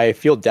so I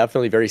feel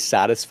definitely very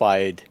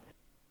satisfied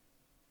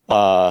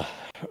uh,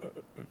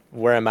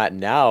 where I'm at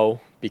now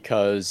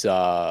because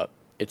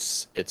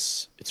it's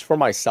for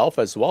myself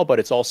as well, but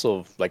it's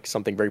also like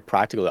something very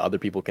practical that other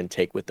people can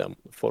take with them.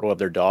 A photo of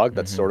their dog.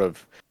 That's Hmm. sort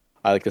of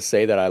I like to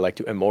say that I like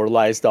to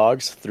immortalize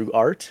dogs through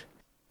art.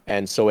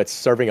 And so it's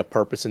serving a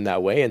purpose in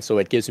that way. And so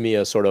it gives me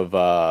a sort of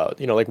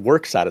like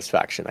work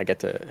satisfaction. I get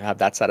to have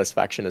that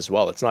satisfaction as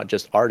well. It's not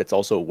just art, it's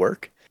also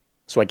work.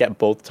 So I get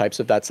both types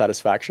of that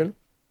satisfaction.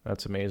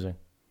 That's amazing.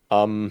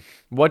 Um,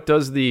 What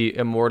does the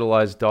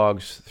immortalized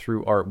dogs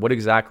through art? What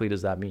exactly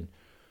does that mean?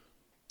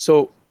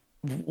 so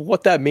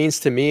what that means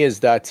to me is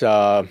that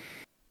the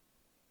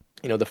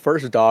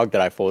first dog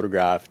that I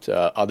photographed,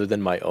 other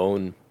than my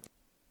own,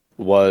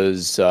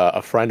 was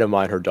a friend of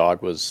mine. Her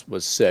dog was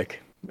sick,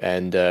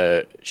 and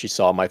she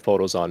saw my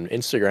photos on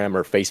Instagram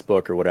or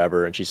Facebook or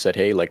whatever, and she said,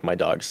 "Hey, like my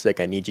dog's sick.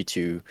 I need you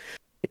to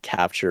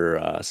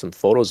capture some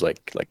photos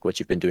like what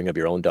you've been doing of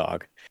your own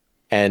dog."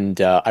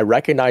 And I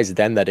recognized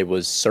then that it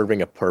was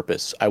serving a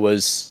purpose.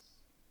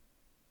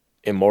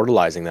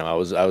 immortalizing them. I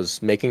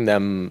was making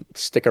them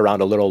stick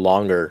around a little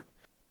longer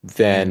Mm-hmm.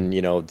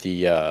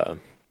 than,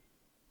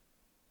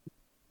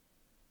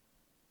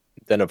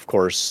 than of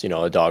course,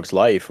 a dog's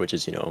life, which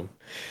is,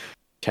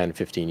 10,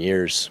 15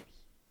 years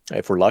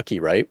if we're lucky,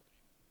 right?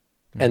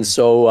 And Mm-hmm.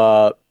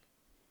 so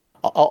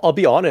I'll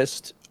be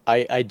honest,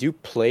 I do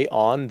play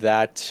on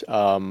that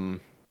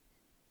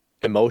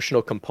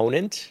emotional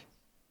component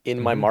in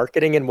my Mm-hmm.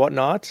 marketing and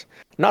whatnot.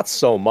 Not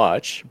so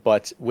much,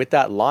 but with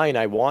that line,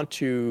 I want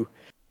to,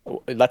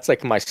 that's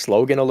like my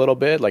slogan a little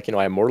bit. Like,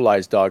 I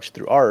immortalize dogs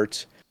through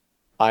art.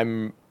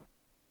 I'm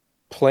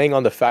playing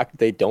on the fact that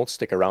they don't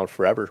stick around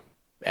forever.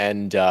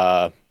 And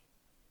that's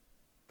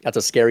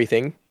a scary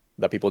thing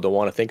that people don't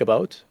want to think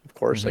about. Of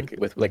course,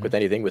 Mm-hmm. like with Mm-hmm.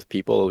 anything with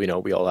people,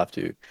 we all have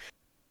to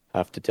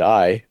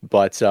die.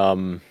 But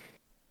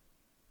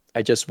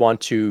I just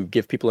want to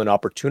give people an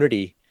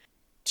opportunity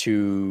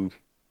to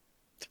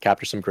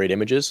capture some great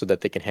images so that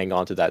they can hang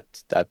on to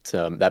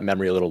that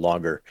memory a little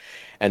longer.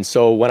 And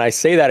so when I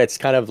say that, it's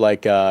kind of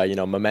like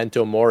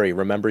memento mori,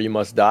 remember you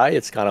must die.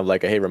 It's kind of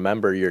like hey,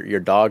 remember your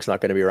dog's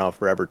not going to be around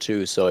forever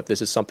too. So if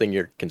this is something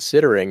you're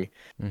considering,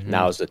 Mm-hmm.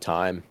 now's the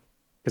time.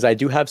 Because I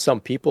do have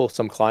some people,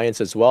 some clients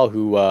as well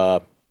who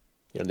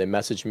they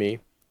message me,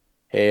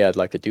 hey, I'd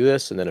like to do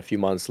this, and then a few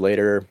months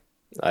later,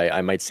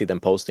 I might see them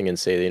posting and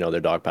say, their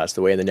dog passed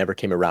away, and they never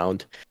came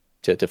around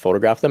to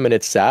photograph them, and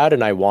it's sad,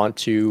 and I want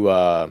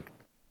to.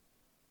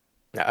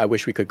 I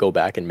wish we could go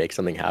back and make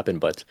something happen,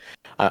 but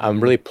I'm Mm-hmm.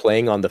 really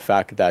playing on the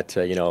fact that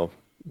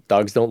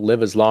dogs don't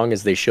live as long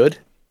as they should.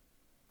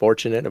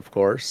 Fortunate, of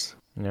course,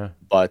 Yeah.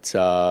 but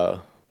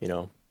you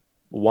know,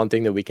 one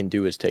thing that we can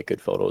do is take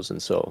good photos,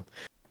 and so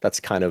that's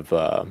kind of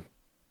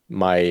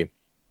my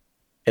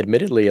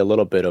admittedly a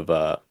little bit of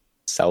a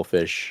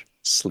selfish,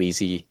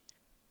 sleazy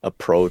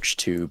approach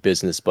to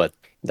business, but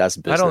that's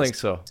I don't business. think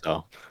so.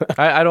 So,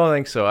 I don't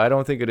think so. I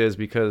don't think it is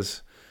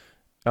because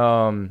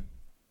um,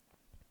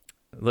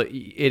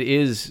 it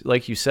is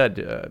like you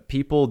said.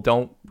 People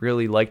don't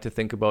really like to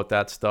think about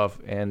that stuff,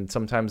 and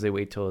sometimes they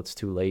wait till it's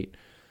too late.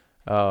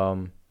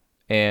 Um,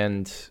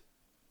 and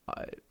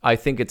I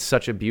think it's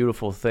such a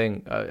beautiful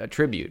thing, a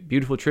tribute,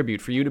 beautiful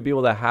tribute for you to be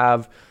able to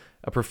have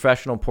a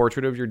professional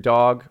portrait of your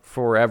dog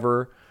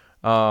forever.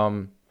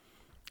 Um,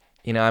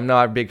 I'm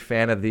not a big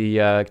fan of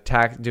the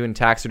doing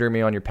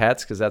taxidermy on your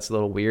pets because that's a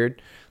little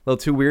weird, a little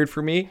too weird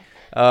for me.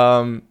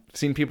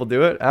 Seen people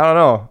do it. I don't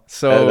know. that's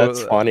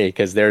So funny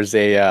because there's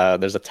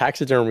a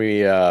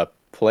taxidermy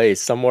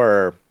place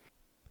somewhere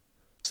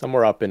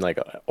up in like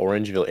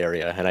Orangeville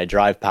area, and I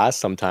drive past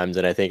sometimes,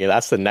 and I think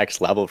that's the next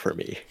level for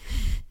me.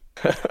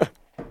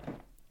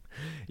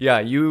 yeah,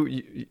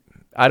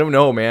 I don't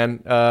know,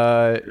 man.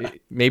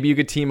 Maybe you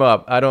could team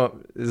up. I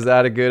don't. Is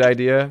that a good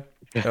idea?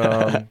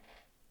 Um,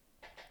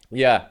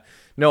 yeah.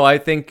 No, I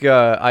think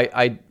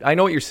I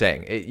know what you're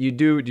saying. You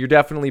do. You're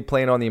definitely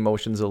playing on the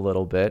emotions a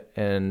little bit,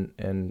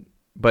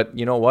 but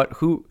you know what?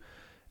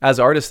 As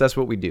artists, that's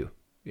what we do.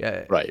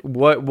 Yeah. Right.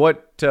 What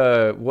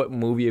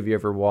movie have you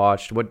ever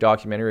watched? What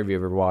documentary have you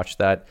ever watched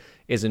that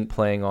isn't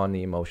playing on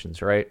the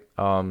emotions, right?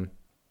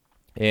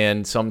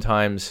 And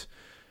sometimes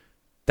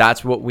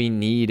that's what we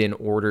need in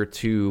order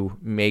to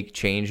make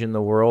change in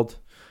the world.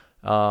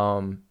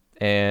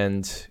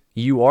 And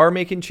you are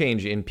making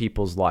change in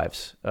people's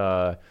lives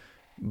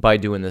by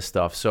doing this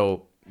stuff.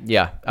 So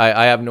yeah,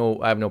 I have no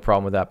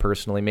problem with that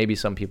personally. Maybe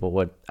some people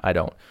would. I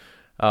don't.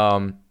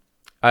 Um,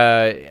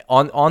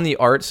 on the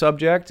art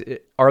subject,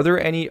 are there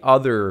any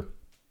other?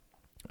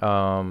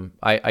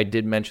 I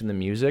did mention the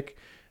music.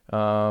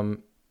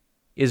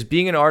 Is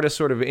being an artist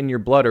sort of in your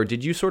blood, or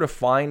did you sort of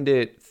find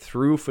it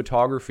through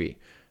photography?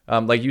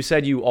 Like you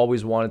said, you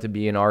always wanted to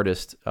be an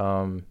artist,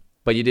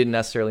 but you didn't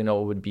necessarily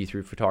know it would be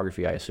through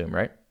photography, I assume,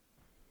 right?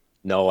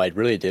 No, I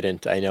really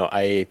didn't. I know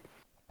I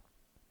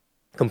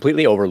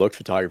completely overlooked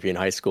photography in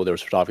high school. There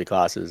was photography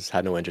classes,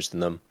 had no interest in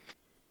them.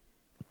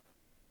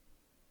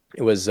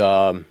 It was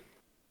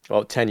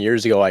about 10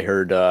 years ago I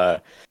heard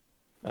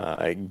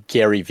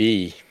Gary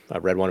V. I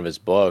read one of his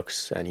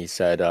books, and he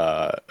said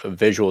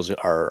visuals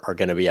are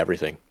going to be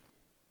everything.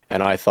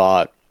 And I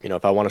thought,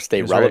 if I want to stay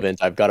He was right. relevant,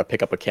 I've got to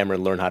pick up a camera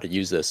and learn how to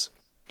use this.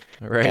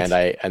 And Right.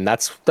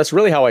 that's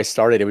really how I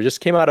started. It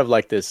just came out of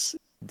like this.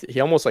 He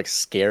almost like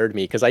scared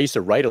me because I used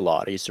to write a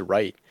lot. I used to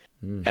write,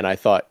 Mm. and I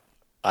thought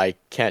I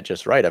can't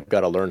just write. I've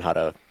got to learn how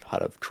to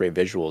create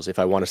visuals if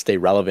I want to stay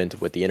relevant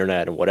with the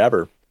internet and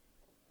whatever.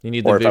 You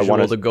need the Or if I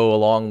want visual to to go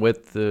along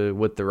with the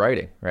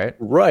writing, right?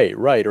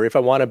 right. Or if I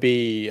want to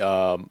be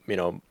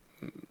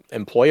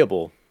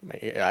employable.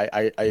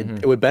 Mm-hmm.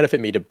 It would benefit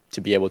me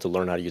to be able to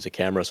learn how to use a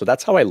camera. So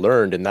that's how I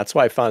learned, and that's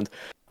why I found,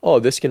 oh,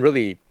 this can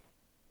really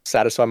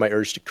satisfy my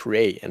urge to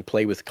create and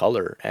play with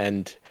color.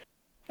 And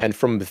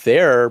from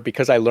there,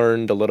 because I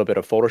learned a little bit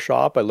of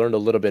Photoshop, I learned a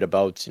little bit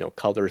about,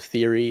 color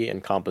theory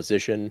and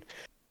composition.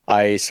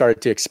 I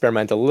started to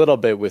experiment a little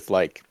bit with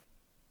like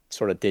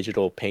sort of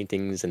digital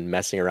paintings and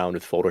messing around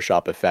with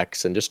Photoshop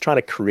effects and just trying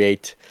to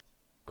create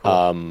Cool.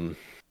 um,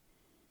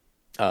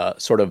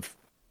 sort of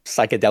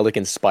psychedelic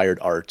inspired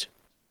art.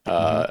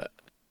 Mm-hmm.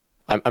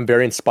 Uh, I'm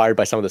very inspired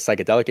by some of the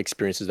psychedelic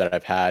experiences that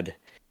I've had,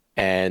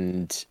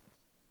 and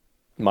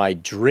my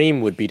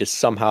dream would be to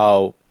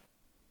somehow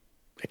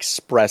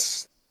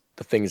express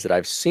the things that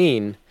I've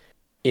seen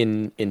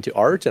into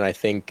art. And I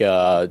think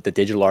the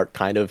digital art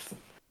kind of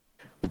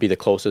would be the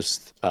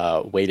closest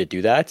way to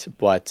do that.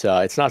 But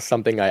it's not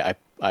something I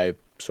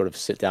sort of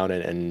sit down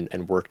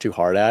and work too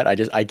hard at.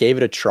 I gave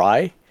it a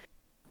try.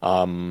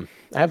 I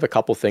have a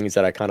couple things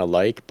that I kind of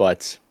like,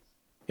 but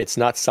it's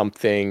not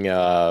something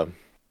that's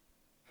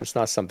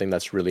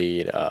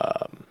really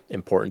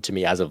important to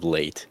me as of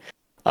late.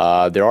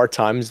 There are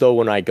times though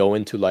when I go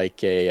into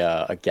like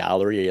a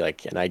gallery,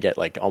 like, and I get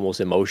like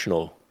almost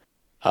emotional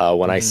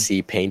when I Mm-hmm.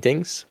 see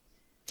paintings,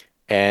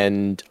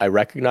 and I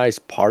recognize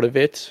part of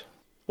it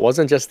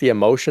wasn't just the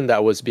emotion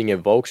that was being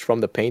evoked from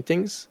the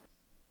paintings.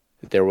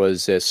 There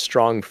was a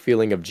strong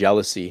feeling of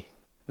jealousy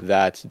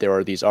that there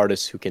are these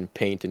artists who can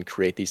paint and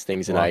create these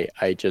things, and Wow.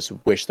 I just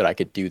wish that I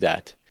could do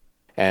that.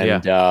 Yeah.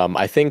 And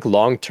I think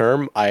long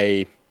term,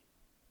 I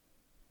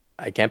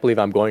can't believe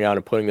I'm going out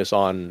and putting this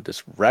on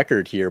this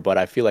record here, but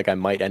I feel like I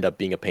might end up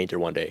being a painter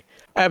one day.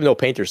 I have no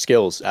painter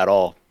skills at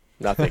all,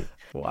 nothing.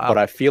 But Wow.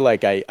 I feel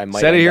like I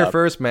might Said it end here up.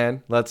 first,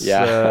 man. Let's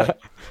Yeah.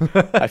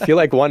 I feel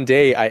like one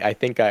day I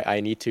think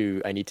I need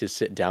to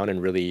sit down and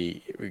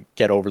really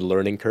get over the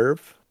learning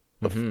curve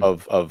hmm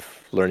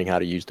of learning how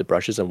to use the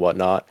brushes and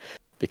whatnot,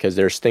 because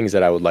there's things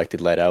that I would like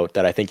to let out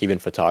that I think even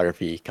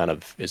photography kind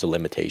of is a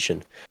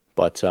limitation.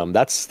 But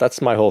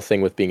that's my whole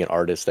thing with being an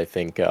artist. I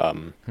think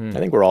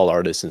we're all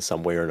artists in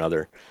some way or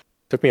another.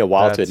 Took me a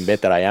while to admit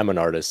That's that I am an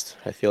artist.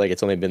 I feel like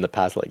it's only been the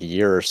past like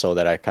year or so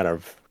that I kind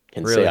of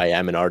can say really I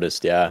am an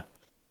artist. Yeah.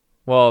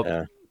 well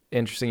Yeah.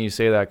 interesting you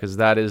say that because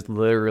that is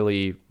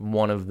literally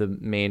one of the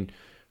main,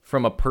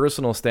 from a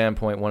personal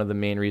standpoint, one of the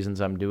main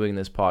reasons I'm doing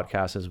this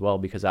podcast as well,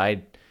 because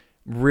I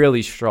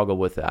really struggle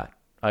with that.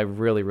 I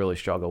really, really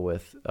struggle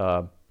with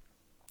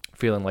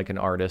feeling like an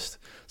artist.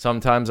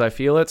 Sometimes I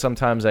feel it,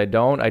 sometimes I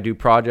don't. I do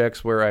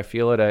projects where I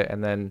feel it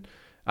and then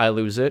I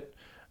lose it.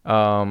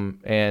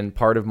 And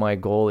part of my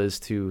goal is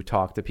to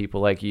talk to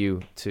people like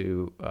you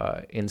to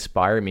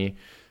inspire me.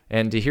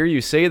 And to hear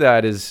you say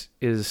that is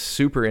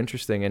super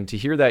interesting. And to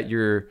hear that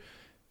you're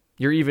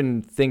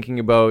even thinking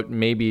about,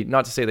 maybe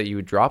not to say that you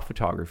would drop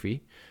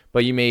photography,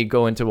 but you may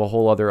go into a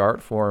whole other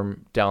art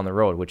form down the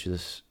road, which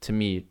is to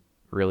me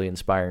really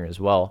inspiring as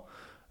well.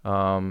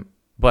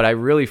 But I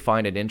really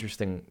find it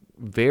interesting,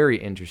 very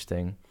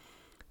interesting,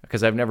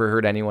 because I've never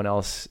heard anyone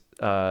else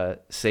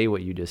say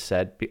what you just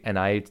said. And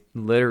I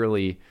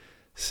literally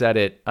said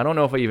it. I don't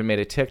know if I even made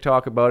a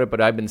TikTok about it, but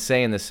I've been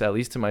saying this at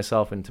least to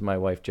myself and to my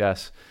wife,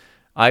 Jess.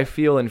 I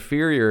feel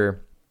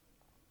inferior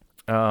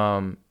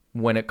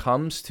when it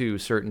comes to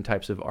certain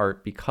types of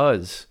art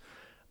because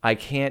I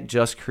can't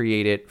just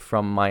create it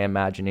from my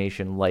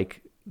imagination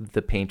like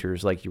the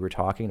painters like you were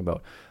talking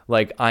about.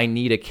 Like I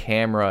need a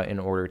camera in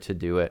order to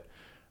do it.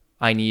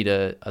 I need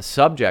a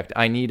subject.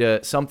 I need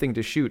something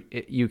to shoot.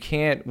 You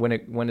can't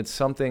when it's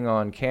something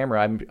on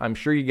camera. I'm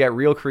sure you get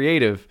real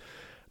creative,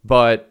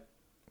 but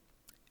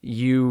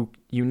you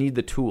need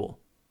the tool.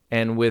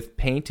 And with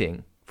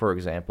painting, for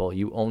example,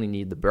 you only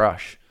need the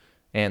brush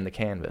and the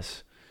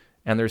canvas.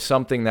 And there's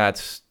something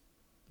that's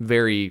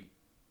very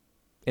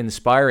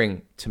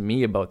inspiring to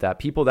me about that.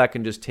 People that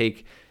can just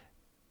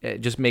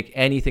make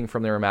anything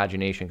from their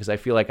imagination, because I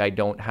feel like I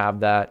don't have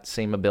that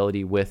same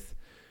ability with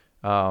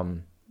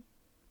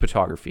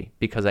photography,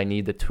 because I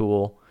need the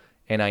tool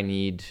and I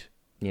need,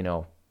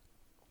 a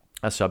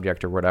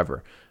subject or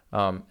whatever.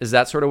 Is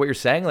that sort of what you're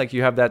saying? Like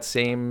you have that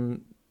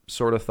same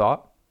sort of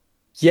thought?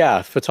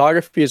 Yeah,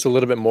 photography is a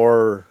little bit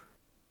more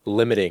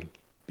limiting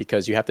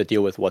because you have to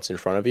deal with what's in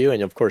front of you.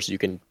 And of course, you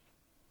can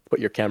put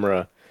your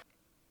camera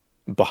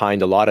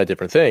behind a lot of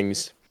different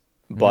things,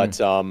 Mm-hmm. but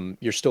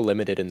you're still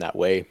limited in that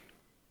way.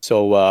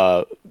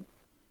 So,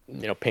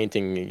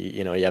 painting,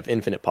 you have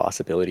infinite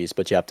possibilities,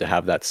 but you have to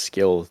have that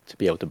skill to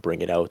be able to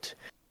bring it out.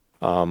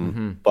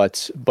 Mm-hmm.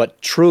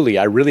 But truly,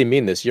 I really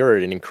mean this. You're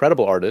an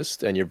incredible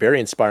artist, and you're very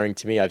inspiring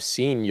to me. I've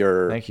seen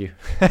your. Thank you.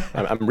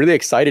 I'm really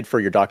excited for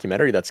your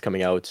documentary that's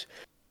coming out.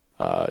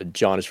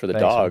 John is for the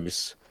Thanks, man.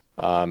 dogs.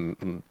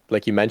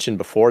 Like you mentioned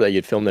before, that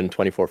you'd filmed in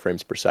 24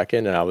 frames per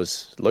second, and I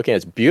was looking at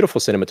its beautiful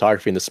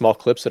cinematography in the small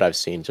clips that I've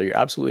seen. So you're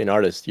absolutely an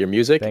artist. Your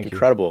music, Thank you.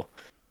 incredible,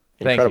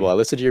 Thank incredible. you. I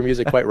listen to your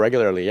music quite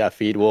regularly. Yeah,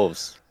 Feed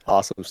Wolves,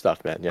 awesome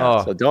stuff, man. Yeah.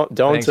 Oh, So don't.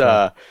 thanks,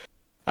 man.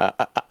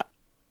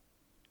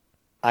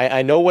 I,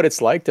 I know what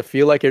it's like to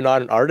feel like you're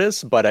not an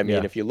artist, but I mean,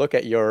 Yeah. if you look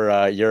at your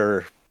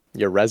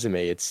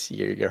resume,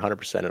 you're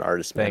 100% an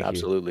artist, man. Thank you.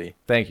 Absolutely.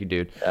 Thank you,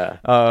 dude.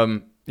 Yeah.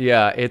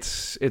 Yeah,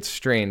 it's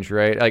strange,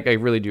 right? Like I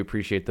really do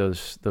appreciate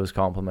those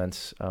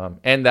compliments,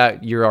 and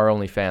that you're our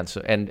only fans,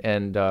 so,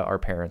 and our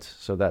parents,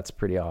 so that's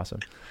pretty awesome.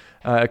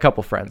 A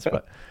couple friends,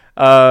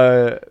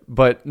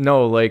 but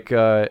no, like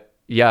yeah,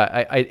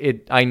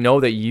 I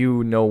know that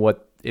you know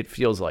what it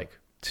feels like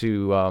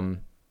to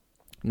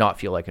not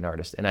feel like an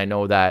artist, and I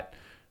know that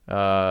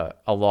a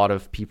lot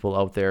of people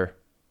out there,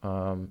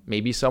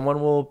 maybe someone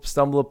will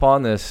stumble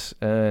upon this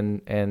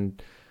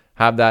and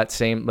have that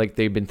same, like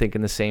they've been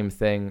thinking the same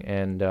thing.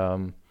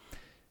 And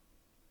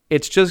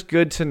it's just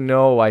good to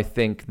know, I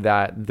think,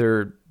 that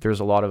there's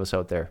a lot of us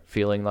out there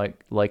feeling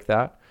like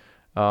that.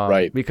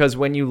 Right. Because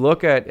when you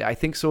look at, I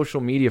think social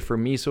media, for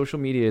me, social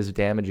media is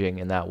damaging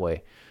in that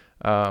way.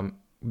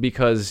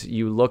 Because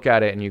you look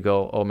at it and you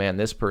go, oh man,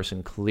 this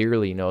person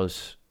clearly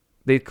knows,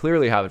 they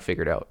clearly have it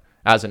figured out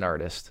as an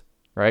artist,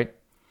 right?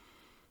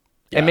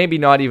 Yeah. And maybe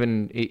not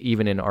even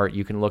in art.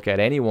 You can look at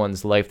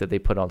anyone's life that they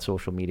put on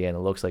social media and it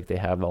looks like they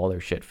have all their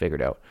shit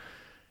figured out.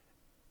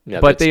 Yeah,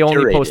 but they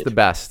only curated. post the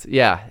best.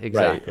 Yeah,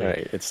 exactly.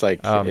 Right. It's like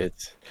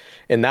it's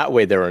in that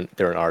way they're an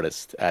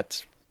artist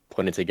at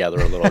putting together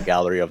a little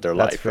gallery of their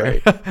life, fair.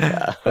 right?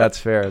 Yeah. That's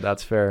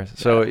fair.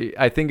 So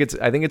I think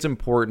it's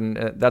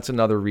important. That's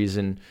another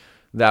reason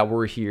that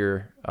we're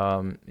here,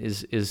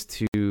 is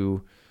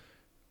to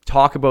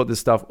talk about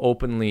this stuff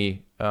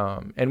openly.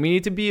 And we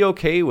need to be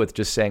okay with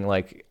just saying,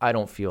 like, I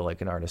don't feel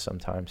like an artist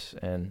sometimes.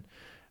 And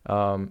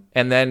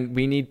then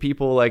we need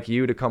people like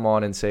you to come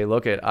on and say,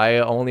 look, I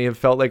only have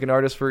felt like an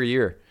artist for a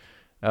year.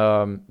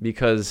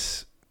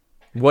 Because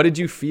what did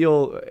you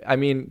feel? I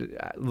mean,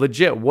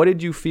 legit, what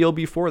did you feel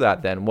before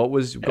that then? What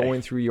was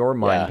going through your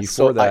mind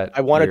before that?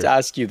 I wanted to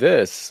ask you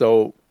this.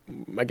 So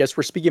I guess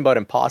we're speaking about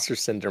imposter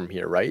syndrome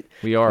here, right?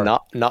 We are.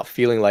 Not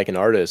feeling like an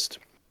artist.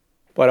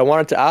 But I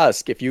wanted to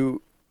ask,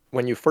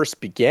 when you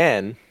first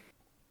began,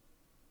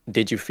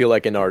 did you feel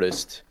like an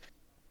artist?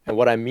 And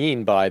what I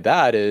mean by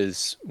that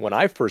is when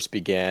I first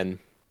began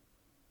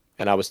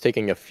and I was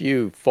taking a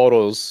few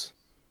photos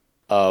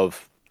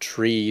of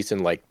trees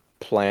and like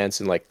plants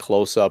and like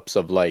close-ups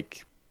of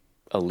like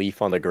a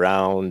leaf on the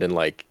ground and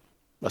like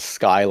a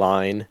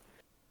skyline.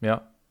 Yeah.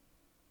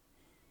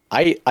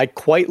 I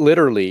quite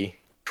literally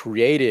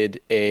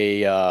created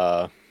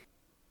a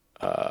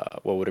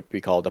what would it be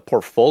called? A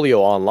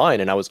portfolio online,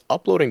 and I was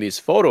uploading these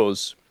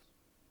photos.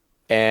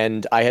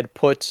 And I had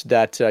put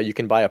that you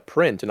can buy a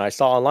print, and I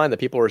saw online that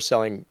people were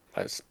selling,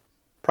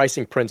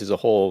 pricing prints as a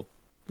whole.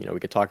 We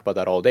could talk about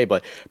that all day,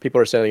 but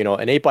people are selling, an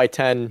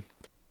 8x10,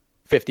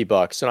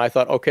 $50. And I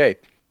thought, okay,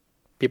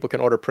 people can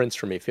order prints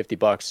from me,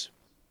 $50.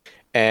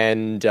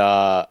 And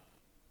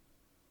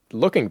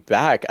looking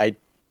back, I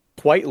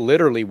quite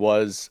literally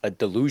was a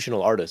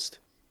delusional artist.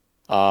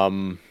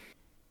 The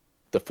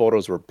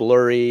photos were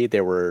blurry.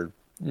 There were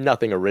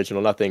nothing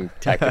original, nothing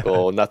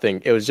technical,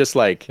 nothing. It was just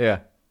like,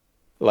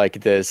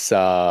 like this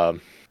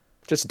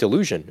just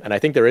delusion. And I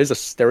think there is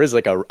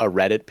like a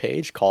Reddit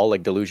page called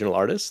like Delusional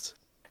Artists,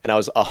 and I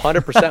was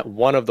 100%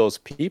 one of those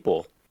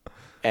people.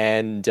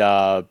 And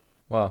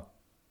wow,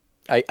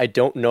 I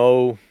don't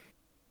know,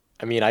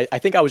 I mean, I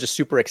think I was just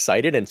super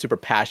excited and super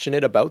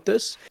passionate about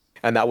this,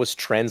 and that was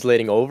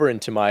translating over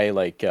into my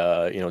like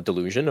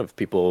delusion of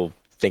people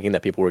thinking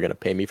that people were going to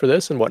pay me for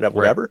this and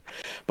whatever.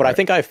 But I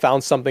think I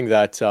found something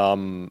that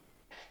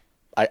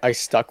I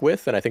stuck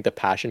with, and I think the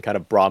passion kind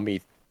of brought me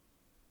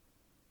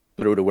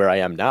through to where I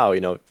am now,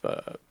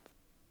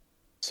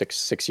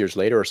 6 years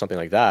later or something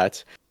like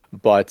that.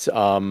 But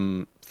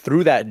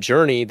through that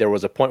journey, there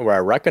was a point where I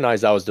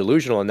recognized I was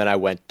delusional, and then I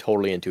went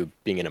totally into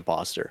being an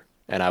imposter.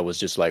 And I was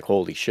just like,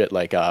 holy shit,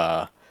 like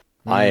I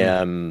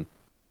don't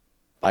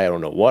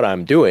know what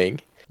I'm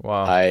doing.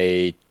 Wow.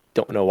 I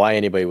don't know why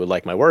anybody would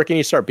like my work. And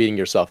you start beating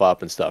yourself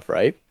up and stuff,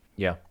 right?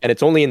 Yeah. And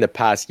it's only in the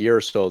past year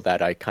or so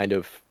that I kind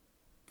of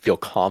feel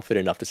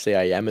confident enough to say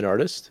I am an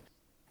artist.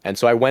 And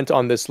so I went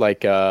on this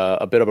like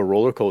a bit of a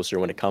roller coaster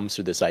when it comes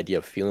to this idea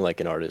of feeling like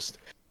an artist.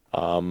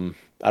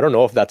 I don't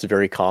know if that's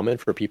very common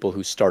for people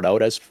who start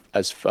out as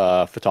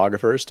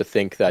photographers to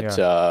think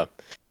that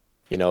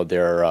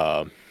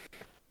they're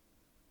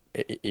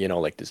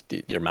like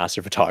you're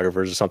master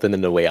photographers or something,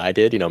 in the way I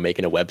did,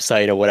 making a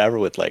website or whatever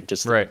with like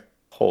just a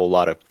whole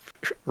lot of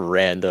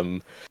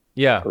random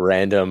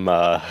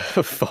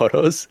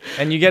photos.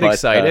 And you get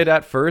excited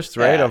at first,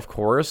 right? Of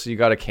course, you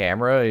got a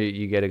camera,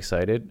 you get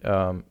excited.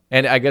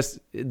 And I guess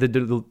the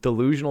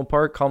delusional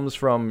part comes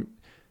from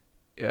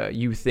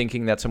you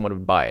thinking that someone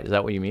would buy it. Is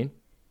that what you mean?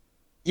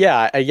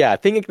 Yeah.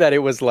 Thinking that it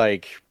was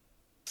like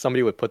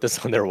somebody would put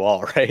this on their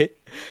wall, right?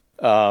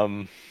 Are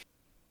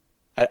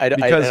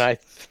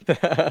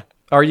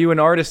you an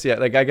artist yet?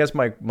 Like, I guess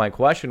my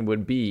question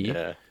would be,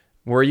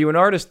 were you an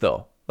artist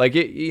though? Like,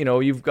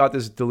 you've got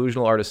this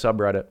delusional artist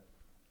subreddit,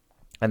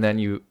 and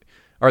then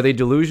are they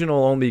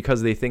delusional only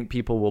because they think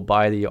people will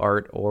buy the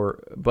art,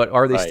 but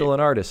are they still an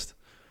artist?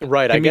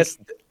 Right. I guess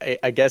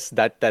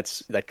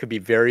that could be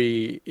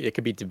it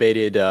could be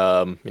debated,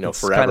 it's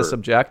forever. Kind of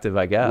subjective,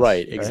 I guess.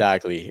 Right.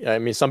 Exactly. I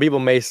mean, some people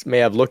may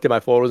have looked at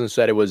my photos and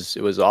said it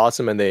was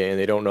awesome, and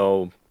they don't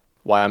know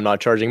why I'm not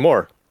charging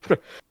more.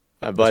 But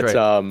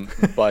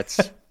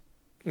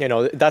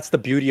that's the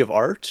beauty of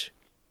art,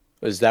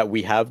 is that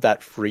we have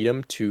that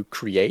freedom to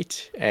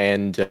create,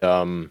 and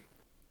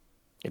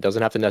it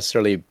doesn't have to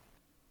necessarily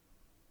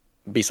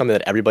be something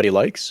that everybody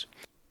likes.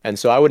 And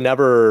so I would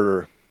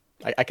never,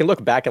 I can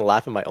look back and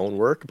laugh at my own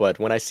work, but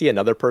when I see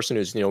another person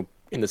who's, in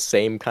the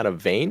same kind of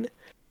vein,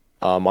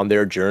 on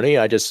their journey,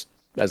 as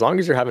long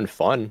as you're having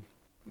fun,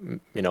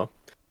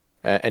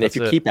 And if That's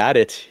you it. keep at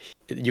it,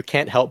 you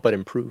can't help but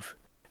improve.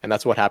 And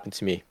that's what happened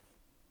to me.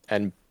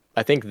 And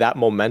I think that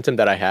momentum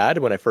that I had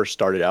when I first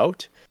started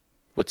out,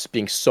 with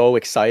being so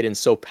excited and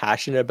so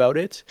passionate about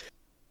it,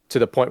 to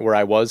the point where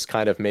I was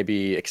kind of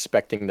maybe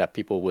expecting that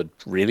people would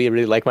really,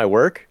 really like my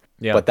work.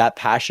 Yeah. But that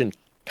passion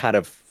kind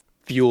of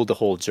fueled the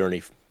whole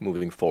journey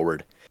moving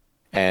forward.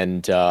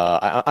 And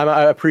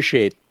I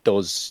appreciate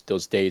those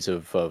days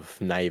of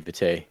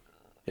naivete.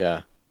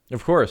 Yeah.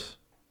 Of course.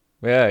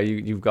 Yeah,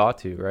 you've got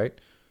to, right?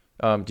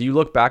 Do you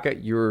look back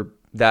at your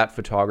that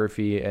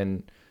photography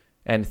and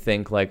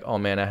think like, oh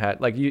man, I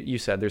had like you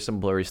said, there's some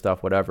blurry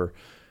stuff, whatever.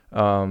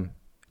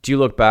 Do you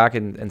look back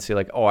and say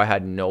like, oh, I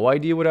had no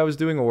idea what I was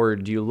doing, or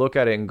do you look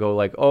at it and go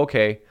like, oh,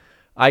 okay,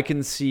 I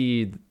can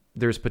see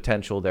there's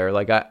potential there.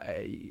 Like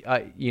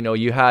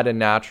you had a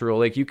natural,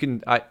 like you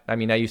can, I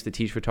mean, I used to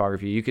teach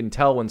photography. You can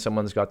tell when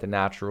someone's got the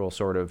natural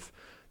sort of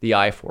the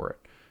eye for it.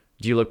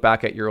 Do you look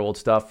back at your old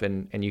stuff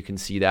and you can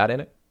see that in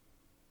it?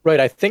 Right,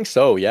 I think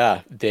so.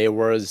 Yeah, there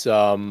were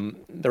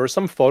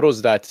some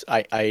photos that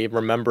I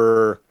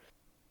remember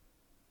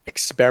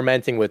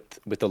experimenting with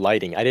the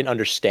lighting. I didn't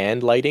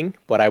understand lighting,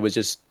 but I was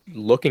just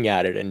looking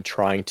at it and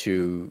trying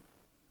to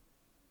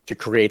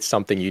create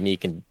something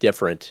unique and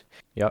different.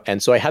 Yep.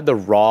 And so I had the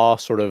raw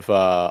sort of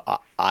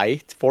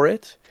eye for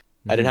it.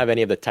 I didn't Hmm. have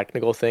any of the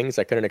technical things.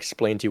 I couldn't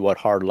explain to you what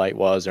hard light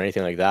was or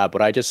anything like that,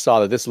 but I just saw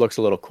that this looks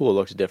a little cool,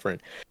 looks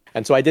different.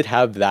 And so I did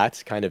have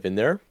that kind of in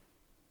there.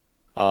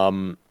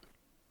 Um,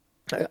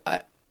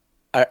 I,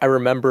 I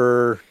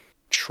remember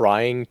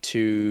trying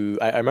to.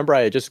 I remember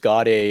I had just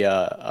got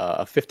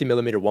a 50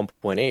 millimeter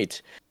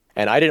 1.8,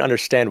 and I didn't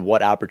understand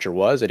what aperture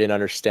was. I didn't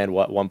understand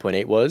what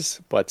 1.8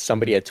 was, but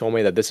somebody Hmm. had told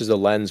me that this is a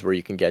lens where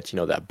you can get,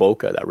 that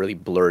bokeh, that really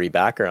blurry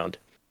background.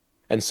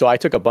 And so I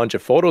took a bunch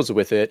of photos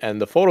with it, and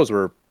the photos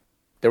were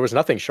there was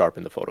nothing sharp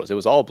in the photos. It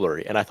was all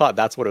blurry, and I thought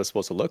that's what it was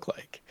supposed to look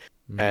like.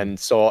 Hmm. And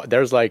so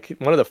there's like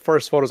one of the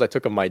first photos I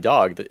took of my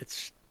dog.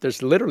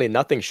 There's literally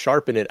nothing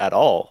sharp in it at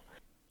all,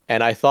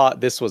 and I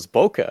thought this was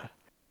bokeh,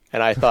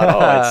 and I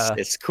thought, oh,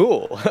 it's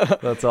cool,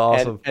 That's and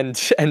awesome.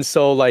 and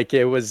so like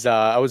it was.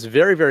 I was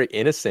very very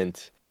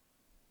innocent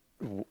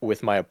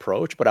with my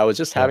approach, but I was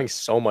just Yeah. having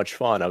so much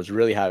fun. I was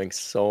really having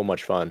so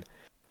much fun.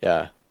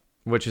 Yeah.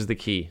 Which is the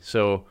key.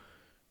 So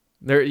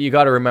there, you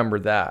got to remember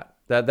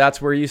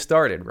that's where you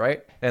started,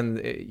 right?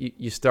 And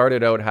you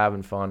started out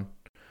having fun,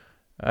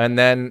 and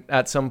then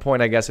at some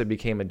point, I guess it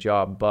became a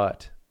job.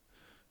 But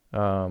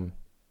um,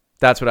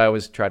 that's what I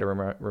always try to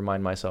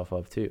remind myself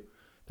of too.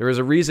 There was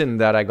a reason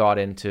that I got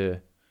into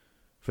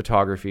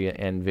photography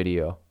and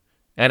video,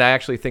 and I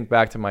actually think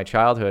back to my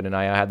childhood, and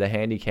I had the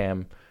handy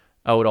cam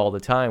out all the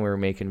time. We were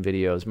making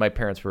videos. My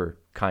parents were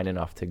kind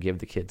enough to give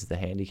the kids the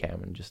handy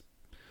cam and just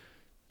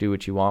do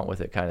what you want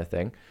with it, kind of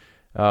thing.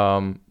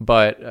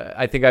 But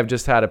I think I've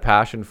just had a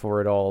passion for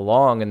it all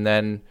along. And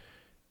then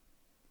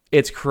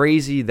it's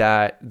crazy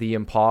that the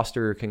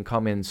imposter can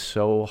come in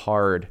so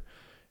hard,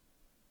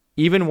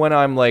 even when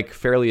I'm like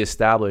fairly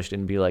established,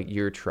 and be like,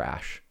 you're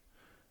trash.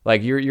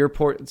 Like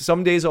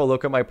some days I'll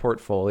look at my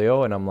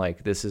portfolio and I'm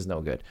like, this is no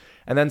good.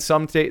 And then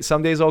some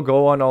days I'll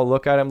go on, I'll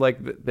look at it, I'm like,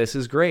 this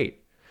is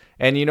great.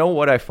 And you know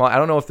what I find? I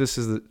don't know if this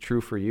is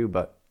true for you,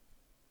 but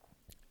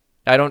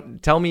I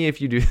don't, tell me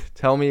if you do,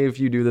 tell me if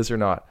you do this or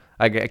not.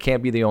 I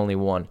can't be the only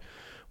one.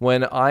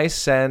 When I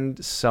send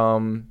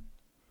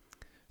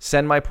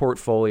my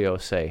portfolio,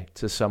 say,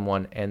 to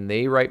someone, and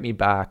they write me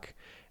back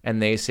and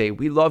they say,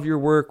 we love your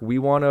work, we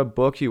want to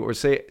book you, or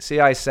say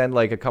I send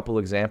like a couple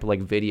example,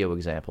 like video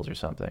examples or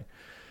something.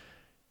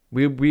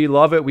 We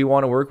love it, we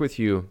want to work with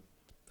you.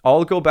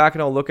 I'll go back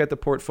and I'll look at the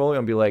portfolio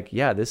and be like,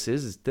 yeah, this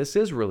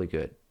is really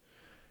good.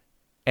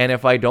 And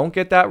if I don't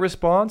get that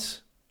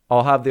response,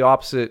 I'll have the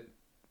opposite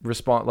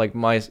response. Like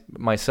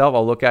myself,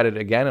 I'll look at it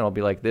again and I'll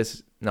be like,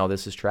 this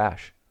is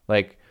trash.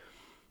 Like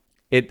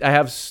I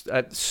have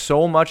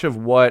so much of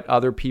what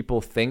other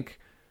people think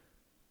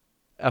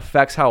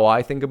affects how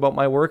I think about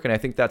my work. And I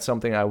think that's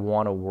something I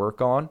want to work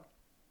on.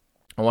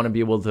 I want to be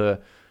able to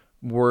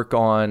work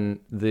on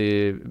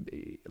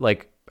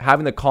like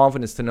having the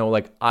confidence to know,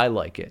 like, I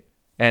like it.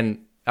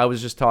 And I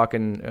was just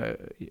talking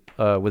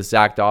with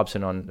Zach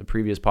Dobson on the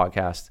previous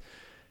podcast,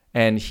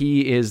 and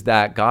he is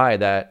that guy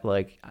that,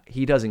 like,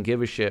 he doesn't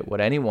give a shit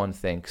what anyone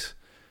thinks.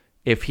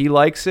 If he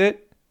likes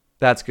it,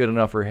 that's good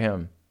enough for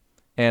him.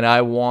 And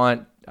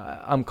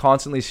I'm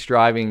constantly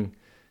striving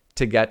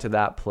to get to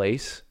that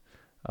place.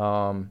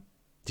 Do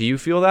you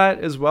feel that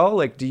as well?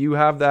 Like, do you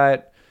have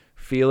that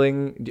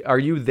feeling? Are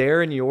you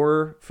there in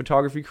your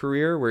photography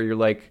career where you're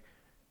like,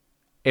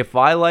 if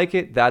I like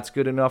it, that's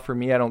good enough for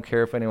me. I don't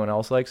care if anyone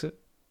else likes it?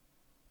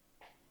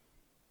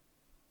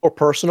 For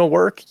personal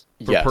work,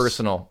 For yes.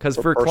 personal, because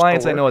For for personal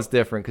clients, I know work, it's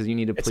different because you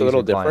need to it's a please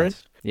little your different.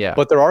 clients. Yeah.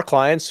 But there are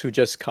clients who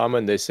just come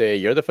and they say,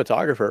 "You're the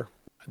photographer."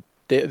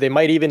 They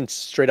might even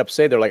straight up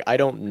say, they're like, "I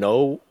don't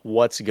know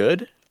what's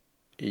good.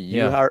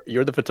 Yeah.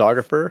 You're the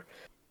photographer.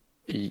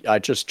 I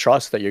just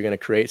trust that you're going to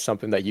create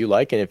something that you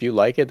like, and if you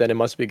like it, then it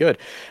must be good."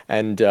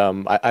 And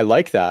I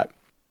like that.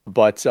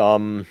 But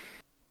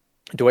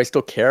Do I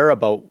still care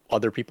about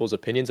other people's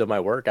opinions of my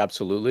work?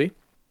 Absolutely.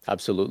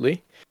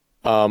 Absolutely.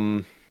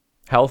 Um,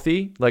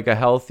 Healthy, like a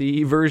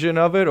healthy version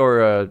of it,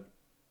 or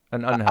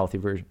an I, unhealthy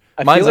version?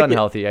 I feel Mine's like it,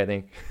 unhealthy, I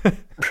think.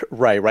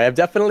 right, right. I've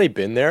definitely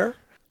been there.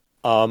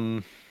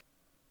 Um,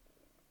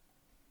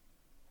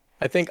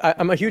 I think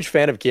I'm a huge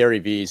fan of Gary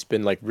Vee. He's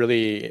been like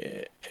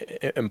really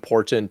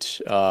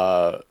important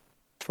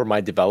for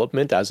my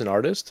development as an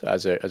artist,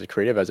 as a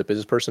creative, as a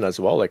business person as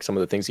well. Like some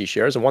of the things he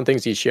shares, and one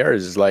things he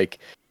shares is like,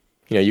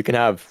 you can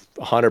have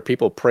 100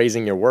 people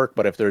praising your work,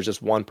 but if there's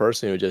just one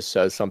person who just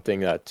says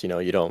something that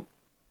you don't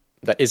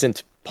that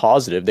isn't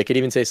positive, they could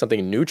even say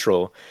something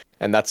neutral,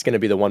 and that's going to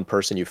be the one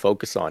person you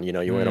focus on.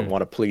 You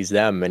want to please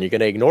them, and you're going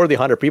to ignore the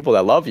 100 people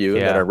that love you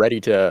and that Yeah. are ready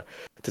to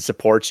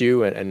support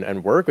you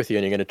and work with you,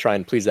 and you're going to try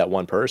and please that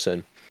one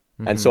person.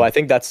 And so Hmm. I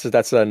think that's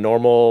a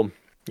normal,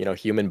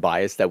 human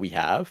bias that we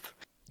have.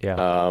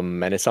 Yeah.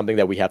 And it's something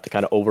that we have to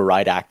kind of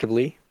override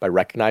actively by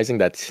recognizing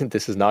that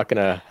this is not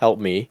going to help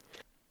me.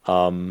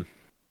 Um,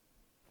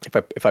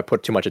 if I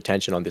put too much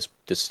attention on this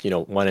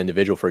one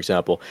individual, for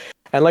example.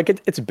 And like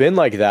it's been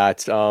like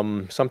that.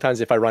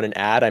 Sometimes if I run an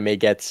ad, I may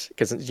get,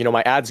 because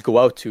my ads go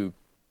out to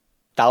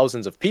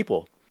thousands of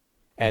people.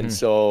 And Hmm.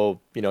 so,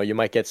 you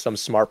might get some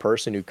smart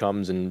person who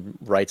comes and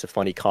writes a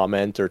funny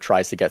comment or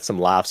tries to get some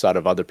laughs out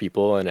of other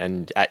people,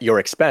 and at your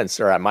expense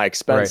or at my Right.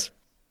 expense.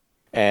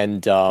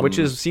 And Which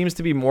seems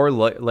to be more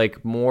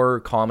like more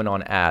common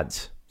on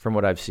ads from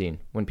what I've seen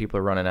when people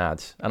are running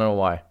ads. I don't know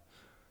why.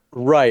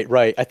 right,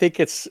 right. I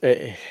think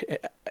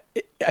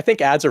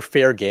ads are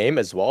fair game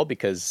as well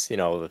because,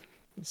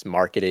 it's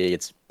marketing,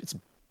 it's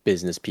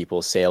business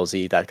people,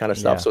 salesy, that kind of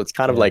stuff. Yeah. So it's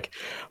kind of Yeah. like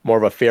more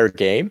of a fair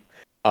game.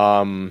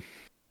 Um,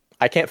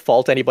 I can't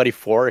fault anybody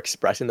for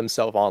expressing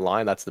themselves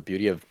online. That's the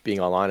beauty of being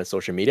online and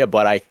social media.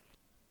 But I'm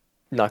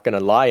not gonna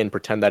lie and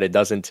pretend that it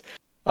doesn't,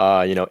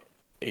 uh, you know,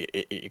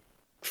 it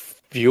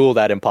fuel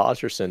that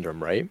imposter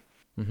syndrome, right?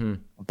 Hmm.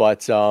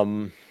 But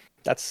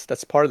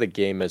that's part of the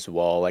game as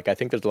well. Like I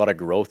think there's a lot of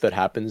growth that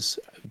happens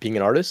being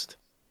an artist.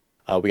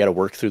 We got to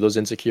work through those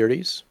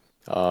insecurities.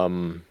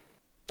 Um,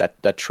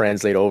 that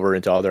translate over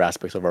into other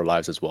aspects of our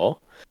lives as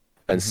well.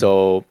 And Hmm.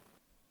 so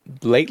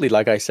lately,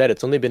 like I said,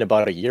 it's only been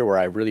about a year where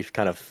I really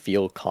kind of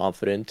feel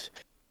confident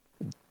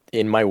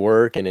in my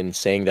work and in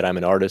saying that I'm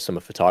an artist, I'm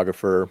a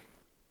photographer.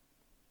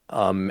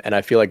 And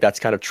I feel like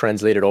that's kind of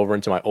translated over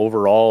into my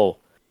overall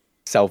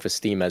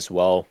self-esteem as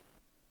well.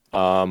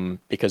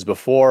 Because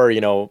before,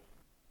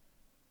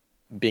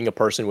 being a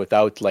person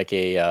without like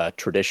a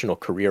traditional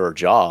career or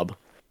job,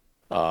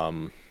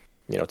 um,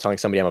 telling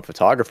somebody I'm a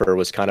photographer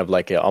was kind of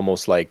like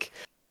almost like,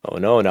 oh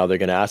no, now they're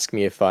going to ask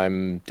me if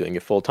I'm doing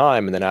it full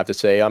time, and then I have to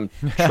say I'm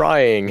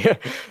trying,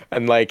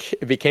 and like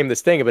it became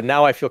this thing. But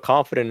now I feel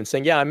confident in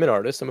saying, yeah, I'm an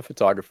artist, I'm a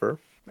photographer,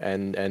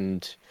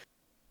 and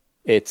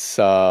it's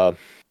I,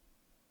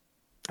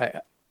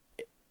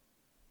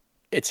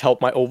 it's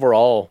helped my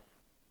overall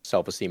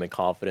self-esteem and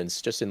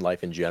confidence just in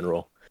life in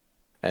general.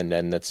 And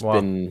then Wow.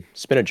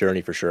 it's been a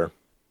journey for sure.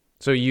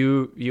 So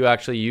you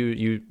actually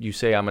you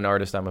say I'm an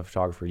artist, I'm a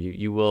photographer.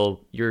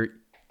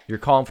 You're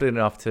confident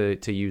enough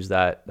to use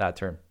that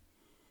term.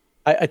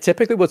 I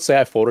typically would say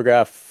I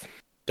photograph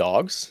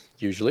dogs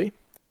usually,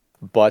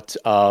 but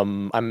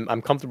I'm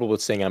comfortable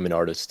with saying I'm an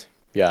artist.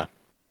 Yeah,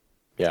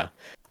 yeah.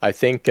 I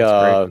think That's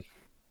great. uh,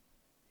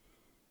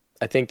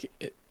 I think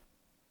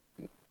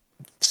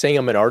saying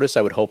I'm an artist,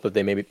 I would hope that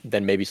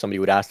maybe somebody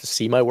would ask to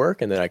see my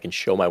work, and then I can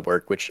show my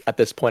work, which at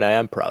this point I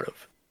am proud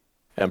of.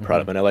 I'm proud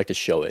Hmm. of, and I like to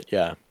show it.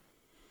 Yeah.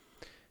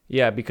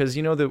 Yeah, because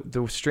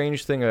the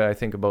strange thing I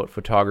think about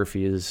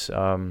photography is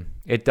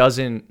it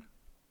doesn't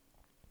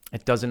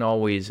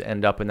always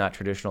end up in that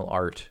traditional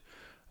art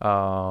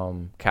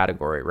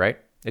category, right?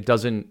 It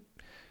doesn't.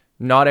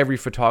 Not every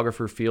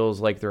photographer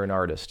feels like they're an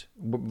artist.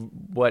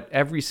 What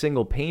every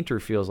single painter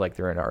feels like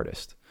they're an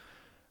artist.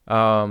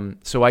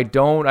 So I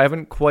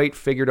haven't quite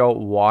figured out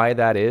why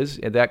that is.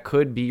 And that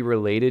could be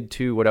related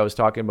to what I was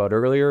talking about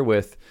earlier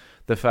with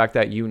the fact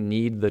that you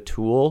need the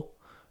tool.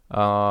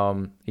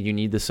 You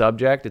need the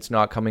subject. It's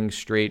not coming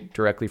straight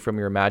directly from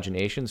your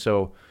imagination.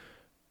 So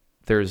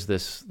there's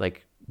this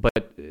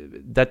but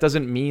that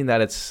doesn't mean that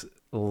it's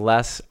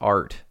less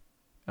art.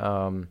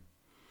 Um,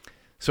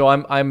 so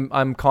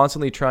I'm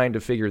constantly trying to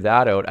figure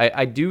that out.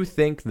 I do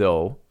think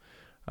though,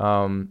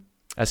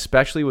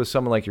 especially with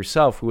someone like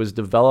yourself who has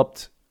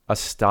developed a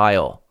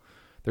style,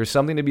 there's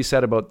something to be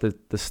said about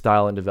the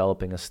style and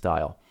developing a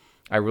style.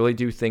 I really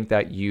do think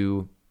that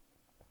you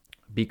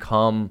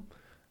become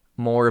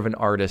more of an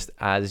artist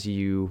as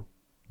you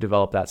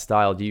develop that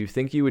style. Do you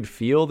think you would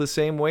feel the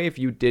same way if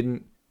you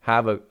didn't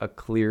have a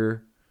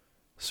clear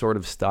sort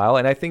of style?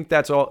 And I think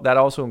that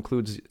also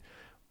includes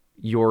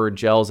your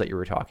gels that you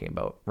were talking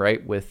about,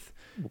 right? With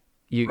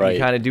you Right.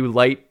 kind of do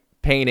light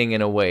painting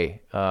in a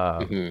way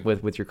Hmm.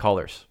 with your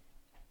colors.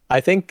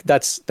 I think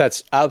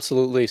that's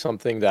absolutely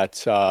something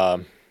that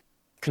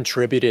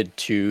contributed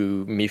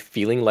to me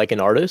feeling like an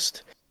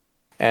artist.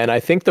 And I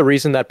think the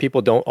reason that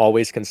people don't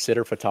always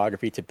consider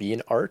photography to be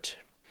an art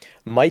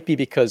might be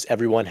because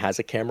everyone has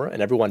a camera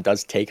and everyone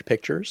does take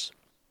pictures.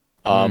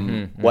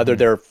 Mm-hmm. Whether Mm-hmm.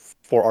 they're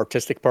for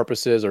artistic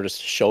purposes or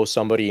just to show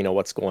somebody,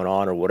 what's going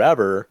on or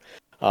whatever.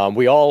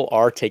 We all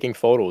are taking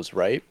photos,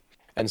 right?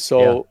 And Yeah.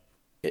 so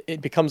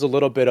it becomes a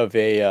little bit of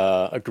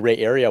a gray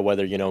area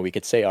whether, we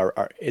could say,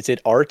 is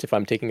it art if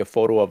I'm taking a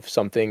photo of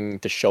something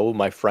to show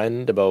my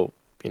friend about,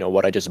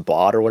 what I just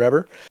bought or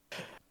whatever?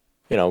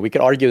 We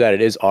could argue that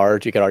it is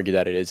art. You could argue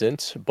that it isn't,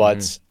 Mm-hmm.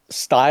 but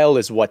style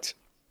is what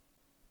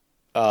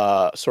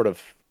sort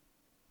of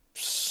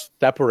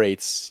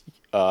separates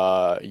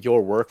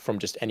your work from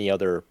just any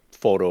other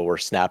photo or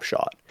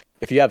snapshot.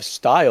 If you have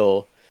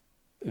style,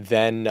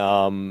 then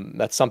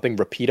that's something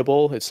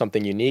repeatable. It's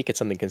something unique. It's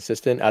something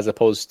consistent, as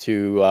opposed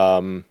to,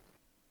 all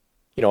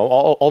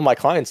my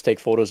clients take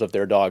photos of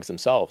their dogs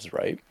themselves,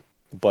 right?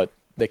 But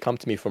they come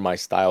to me for my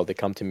style. They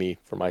come to me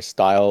for my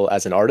style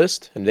as an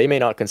artist, and they may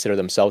not consider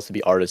themselves to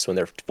be artists when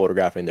they're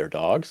photographing their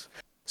dogs.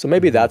 So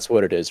maybe Mm-hmm. that's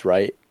what it is,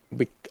 right?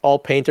 All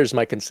painters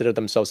might consider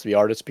themselves to be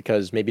artists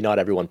because maybe not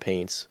everyone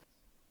paints.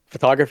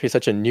 Photography is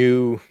such a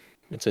new,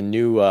 it's a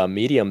new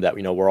medium that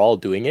we're all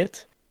doing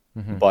it.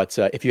 Mm-hmm. But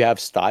if you have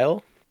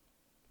style,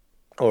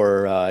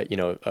 or a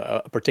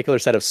particular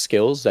set of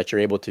skills that you're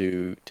able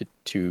to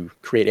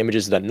create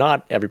images that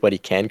not everybody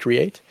can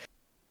create,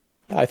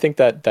 I think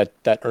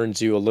that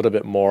earns you a little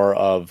bit more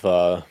of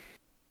the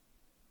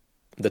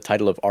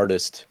title of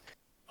artist.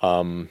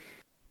 Um,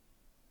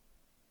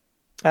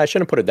 I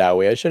shouldn't put it that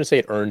way. I shouldn't say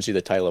it earns you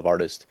the title of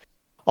artist.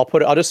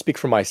 I'll just speak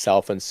for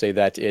myself and say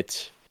that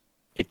it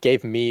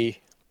gave me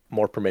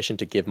more permission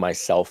to give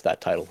myself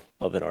that title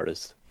of an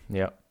artist.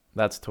 Yeah.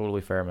 That's totally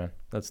fair, man.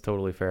 That's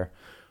totally fair.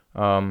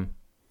 Um,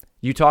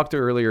 you talked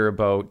earlier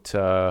about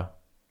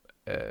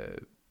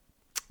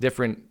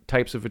different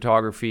types of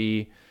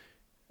photography,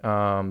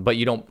 but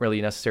you don't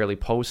really necessarily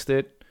post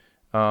it.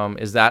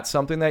 Is that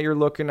something that you're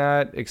looking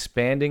at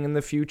expanding in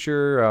the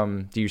future?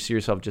 Do you see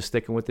yourself just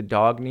sticking with the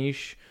dog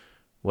niche?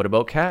 What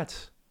about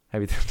cats?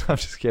 Have you? I'm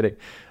just kidding.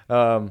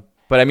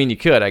 But I mean, you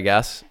could, I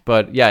guess.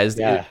 But yeah,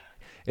 Yeah.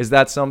 is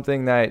that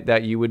something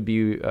that you would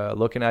be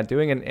looking at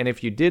doing? And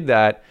if you did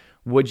that,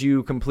 would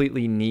you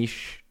completely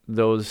niche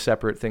those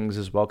separate things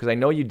as well? Because I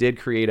know you did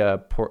create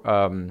a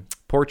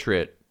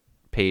portrait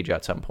page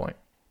at some point.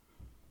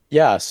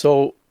 Yeah,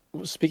 so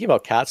speaking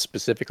about cats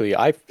specifically,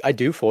 I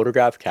do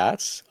photograph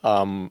cats,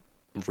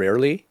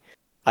 rarely.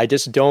 I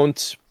just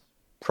don't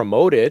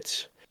promote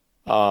it,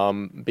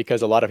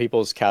 because a lot of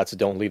people's cats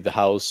don't leave the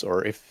house,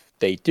 or if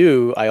they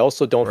do, I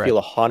also don't Right. feel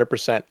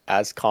 100%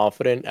 as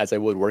confident as I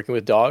would working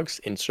with dogs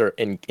in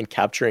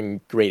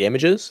capturing great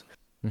images,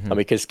 Hmm.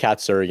 because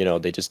cats are,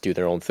 they just do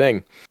their own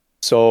thing.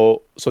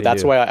 So They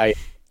that's do. why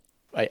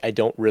I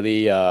don't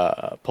really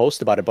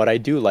post about it, but I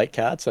do like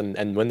cats,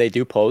 and when they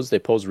do pose, they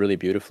pose really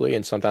beautifully.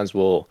 And sometimes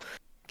we'll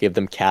give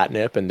them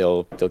catnip, and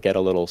they'll get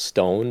a little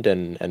stoned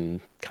and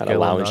kind Get of a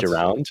little lounge nuts.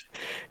 around.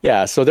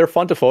 Yeah, so they're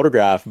fun to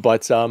photograph.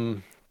 But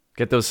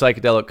Get those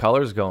psychedelic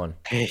colors going.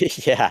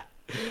 yeah,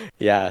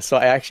 yeah. So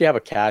I actually have a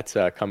cat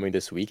coming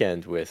this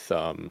weekend with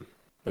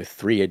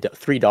three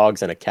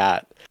dogs and a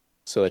cat.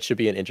 So it should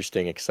be an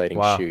interesting, exciting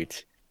Wow,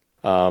 shoot.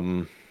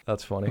 Um,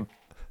 that's funny.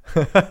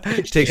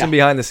 Take some yeah.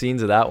 behind the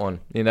scenes of that one.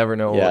 You never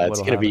know Yeah,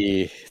 what'll happen.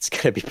 it's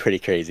gonna be pretty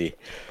crazy.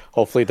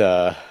 Hopefully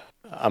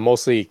I'm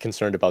mostly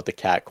concerned about the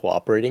cat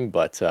cooperating,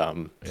 but Yeah.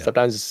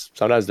 sometimes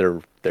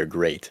they're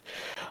great.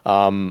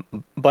 Um,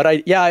 but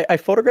I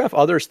photograph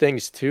other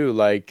things too.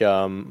 Like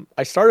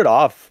I started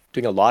off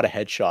doing a lot of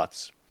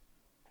headshots.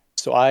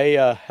 So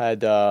I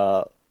had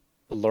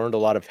learned a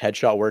lot of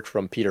headshot work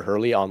from Peter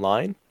Hurley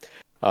online.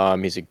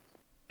 He's an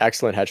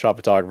excellent headshot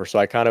photographer, so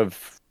I kind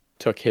of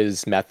took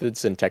his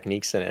methods and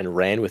techniques and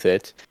ran with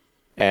it.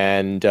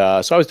 And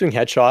so I was doing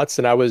headshots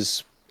and I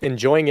was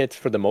enjoying it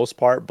for the most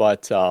part,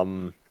 but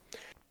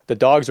the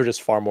dogs were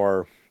just far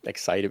more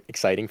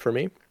exciting for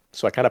me.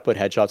 So I kind of put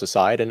headshots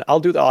aside, and I'll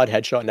do the odd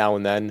headshot now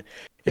and then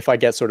if I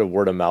get sort of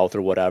word of mouth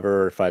or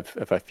whatever, if I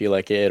feel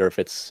like it, or if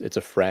it's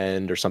a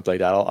friend or something like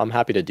that. I'm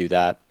happy to do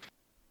that.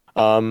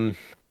 Um,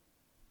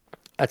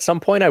 at some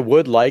point, I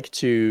would like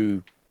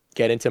to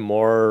get into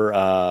more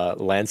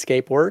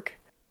landscape work.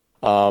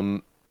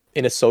 Um,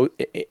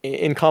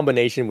 in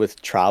combination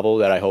with travel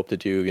that I hope to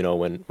do,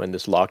 when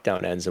this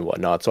lockdown ends and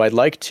whatnot. So I'd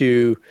like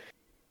to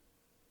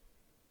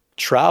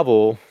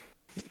travel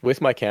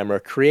with my camera,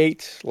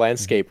 create Hmm.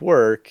 landscape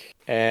work,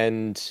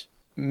 and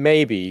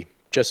maybe,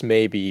 just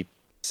maybe,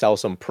 sell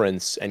some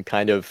prints and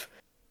kind of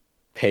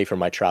pay for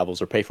my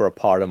travels or pay for a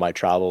part of my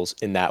travels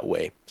in that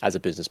way as a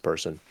business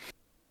person.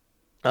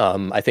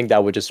 I think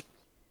that would just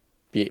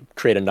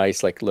create a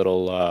nice like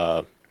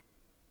little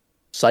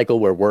cycle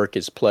where work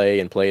is play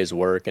and play is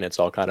work, and it's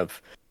all kind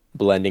of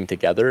blending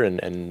together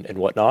and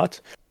whatnot.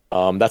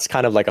 That's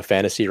kind of like a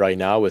fantasy right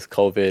now with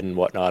COVID and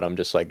whatnot. I'm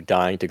just like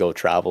dying to go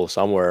travel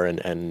somewhere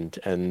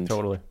and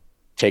Totally.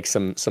 take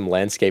some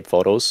landscape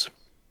photos.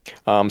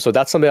 So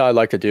that's something I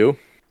like to do.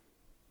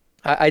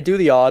 I do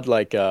the odd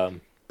like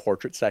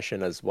portrait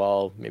session as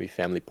well, maybe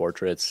family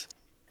portraits,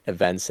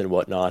 events and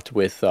whatnot.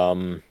 With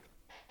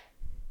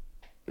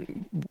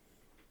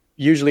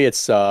usually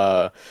it's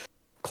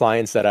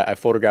clients that I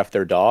photograph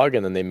their dog,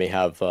 and then they may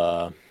have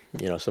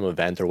some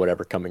event or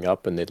whatever coming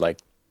up, and they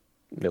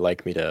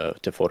like me to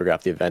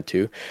photograph the event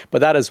too.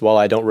 But that as well,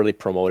 I don't really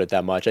promote it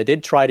that much. I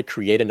did try to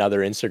create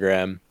another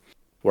Instagram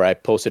where I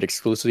posted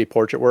exclusively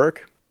portrait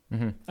work.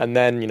 Mm-hmm. And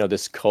then,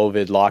 this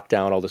COVID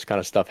lockdown, all this kind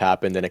of stuff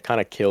happened, and it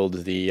kind of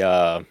killed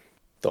the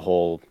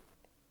whole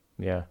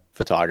Yeah.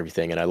 photography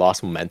thing, and I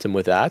lost momentum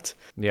with that.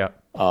 Yeah.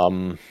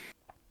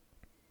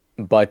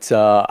 But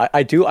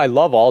I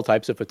love all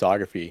types of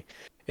photography.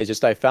 It's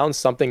just I found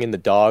something in the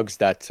dogs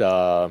that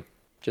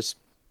just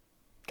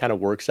kind of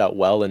works out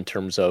well in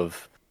terms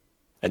of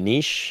a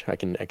niche.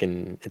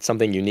 It's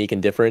something unique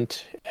and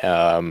different.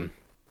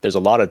 There's a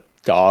lot of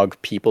dog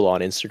people on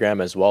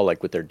Instagram as well,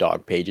 like with their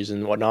dog pages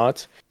and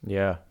whatnot.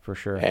 Yeah, for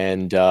sure.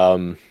 And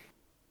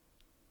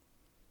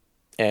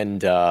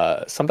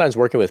sometimes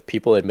working with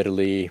people,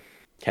 admittedly,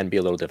 can be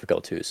a little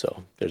difficult too.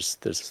 So there's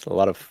a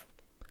lot of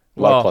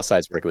plus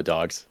sides working with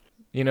dogs.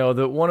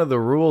 One of the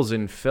rules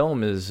in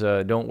film is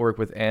don't work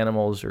with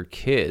animals or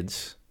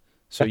kids.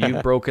 So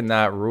you've broken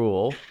that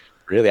rule.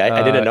 Really,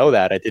 I didn't know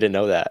that. I didn't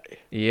know that.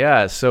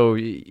 Yeah. So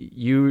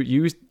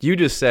you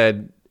just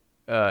said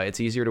it's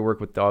easier to work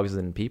with dogs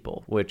than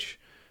people, which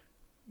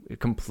is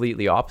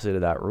completely opposite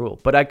of that rule.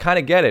 But I kind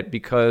of get it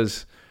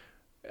because,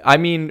 I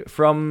mean,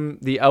 from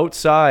the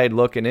outside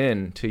looking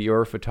in to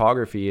your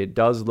photography, it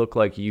does look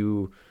like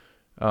you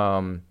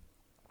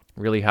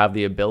really have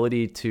the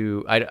ability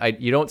to.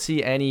 You don't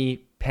see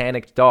any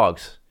panicked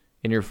dogs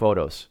in your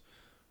photos.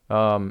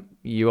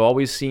 You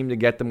always seem to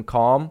get them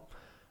calm.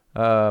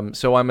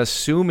 So I'm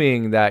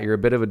assuming that you're a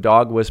bit of a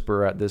dog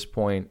whisperer at this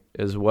point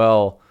as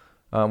well,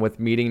 with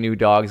meeting new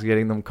dogs,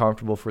 getting them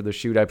comfortable for the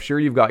shoot. I'm sure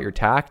you've got your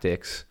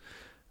tactics.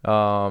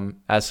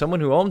 As someone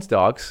who owns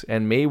dogs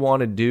and may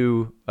want to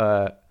do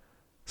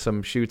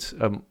some shoots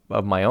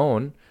of my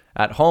own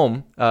at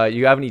home,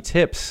 you have any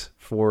tips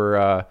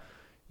for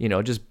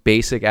just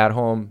basic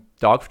at-home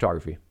dog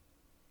photography?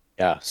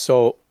 Yeah.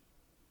 So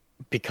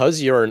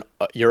because you're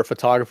a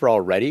photographer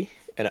already,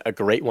 and a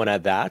great one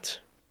at that.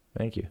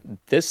 Thank you.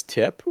 This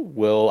tip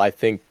will, I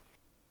think,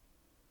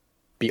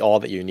 be all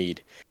that you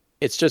need.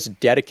 It's just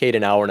dedicate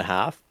an hour and a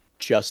half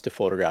just to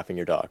photographing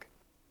your dog.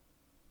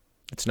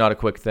 It's not a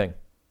quick thing.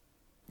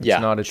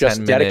 It's not a just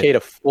 10-minute... dedicate a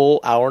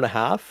full hour and a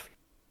half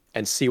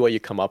and see what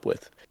you come up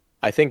with.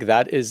 I think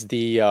that is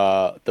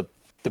the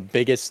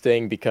biggest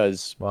thing,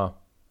 because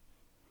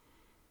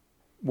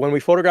when we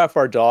photograph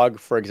our dog,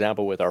 for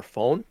example, with our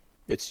phone,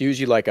 it's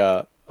usually like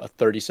a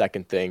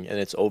 30-second thing and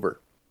it's over.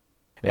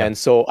 Yeah. And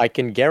so I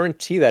can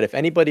guarantee that if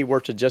anybody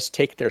were to just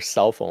take their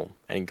cell phone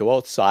and go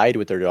outside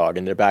with their dog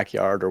in their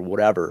backyard or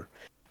whatever,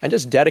 and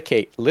just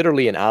dedicate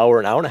literally an hour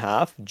and a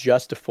half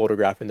just to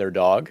photographing their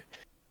dog,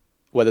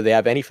 whether they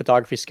have any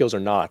photography skills or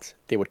not,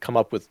 they would come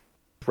up with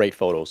great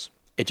photos.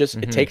 It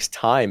takes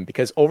time,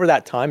 because over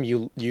that time,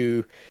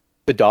 the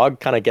dog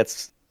kind of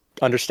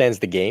understands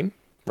the game,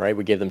 right?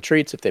 We give them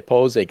treats. If they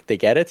pose, they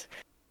get it.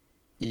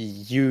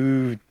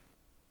 You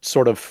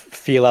sort of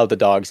feel out the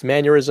dog's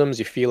mannerisms.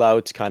 You feel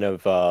out kind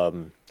of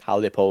how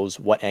they pose,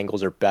 what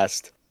angles are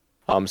best.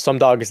 Some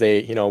dogs,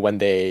 when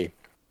they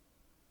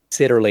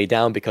sit or lay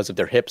down because of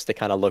their hips, they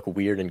kind of look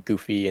weird and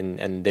goofy,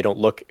 and they don't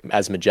look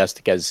as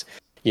majestic as,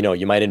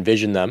 you might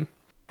envision them.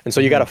 And so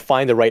you got to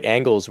find the right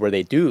angles where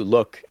they do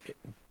look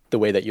the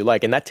way that you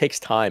like. And that takes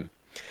time.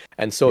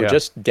 And so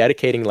just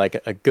dedicating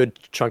like a good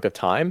chunk of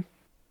time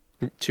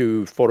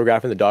to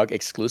photographing the dog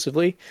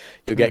exclusively,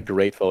 you'll get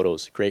great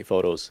photos.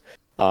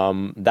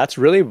 That's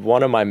really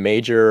one of my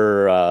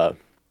major, I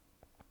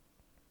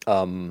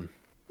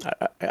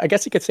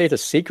guess you could say it's a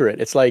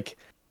secret. It's like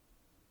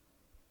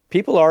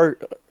people are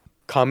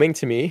coming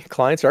to me,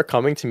 clients are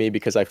coming to me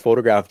because I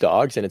photograph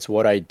dogs and it's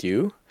what I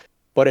do.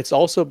 But it's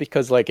also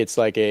because it's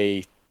like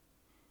a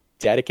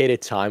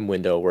dedicated time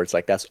window where it's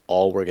like, that's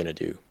all we're going to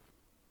do.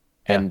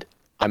 Yeah. And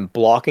I'm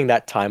blocking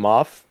that time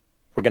off.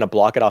 We're going to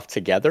block it off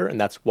together,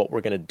 and that's what we're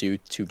going to do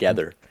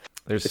together.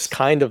 It's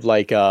kind of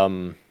like,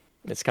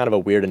 it's kind of a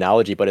weird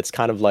analogy, but it's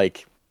kind of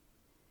like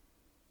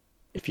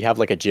if you have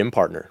like a gym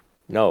partner.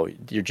 No,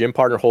 your gym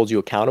partner holds you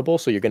accountable,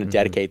 so you're going to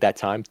dedicate that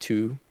time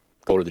to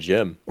go to the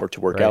gym or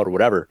to work out or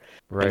whatever.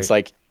 Right. And it's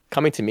like,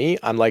 coming to me,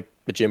 I'm like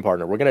the gym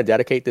partner. We're going to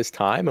dedicate this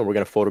time, and we're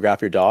going to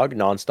photograph your dog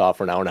nonstop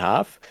for an hour and a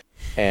half.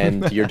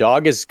 And your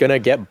dog is going to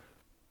get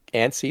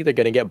antsy. They're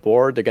going to get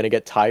bored. They're going to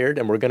get tired,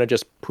 and we're going to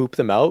just poop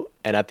them out.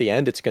 And at the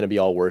end, it's going to be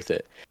all worth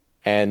it.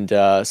 And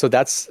so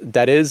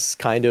that is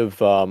kind of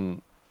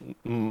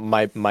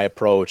my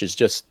approach, is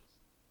just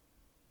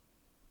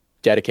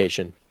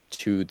dedication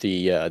to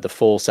the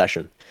full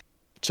session.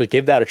 So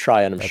give that a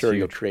try, and I'm sure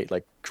you'll create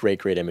like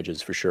great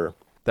images for sure.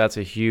 That's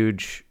a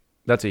huge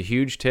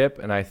tip,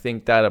 and I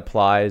think that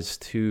applies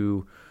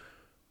to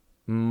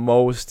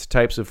most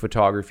types of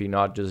photography,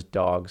 not just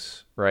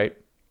dogs, right?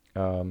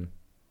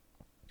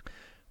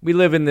 We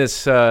live in this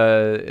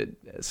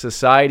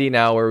society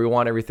now where we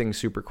want everything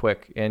super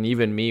quick, and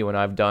even me, when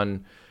I've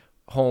done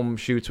home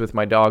shoots with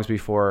my dogs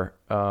before,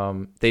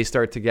 they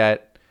start to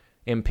get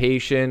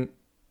impatient.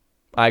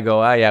 I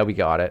go, yeah, we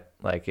got it.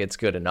 Like, it's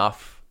good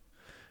enough.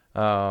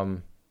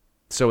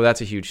 So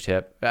that's a huge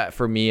tip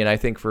for me, and I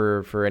think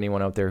for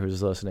anyone out there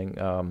who's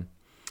listening.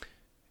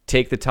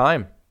 Take the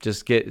time.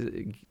 Just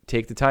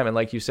take the time, and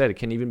like you said, it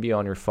can even be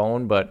on your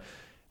phone. But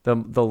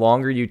the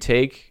longer you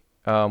take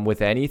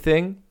with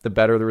anything, the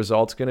better the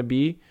result's going to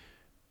be.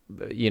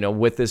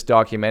 With this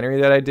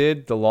documentary that I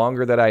did, the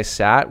longer that I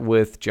sat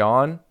with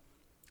John,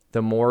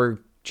 the more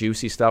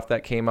juicy stuff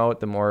that came out,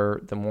 the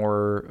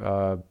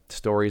more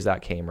stories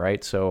that came,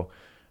 right? So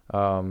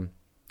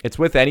it's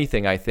with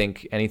anything, I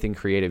think, anything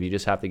creative, you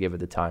just have to give it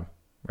the time,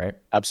 right?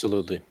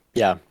 Absolutely.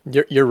 Yeah,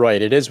 you're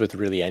right. It is with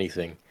really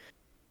anything.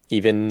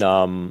 Even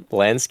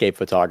landscape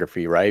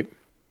photography, right?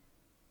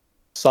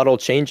 Subtle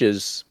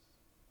changes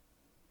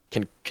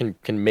can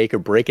make or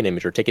break an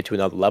image or take it to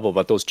another level.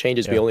 But those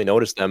changes, we only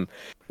notice them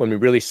when we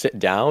really sit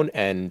down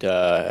and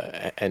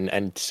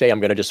say, I'm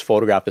going to just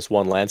photograph this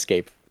one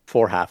landscape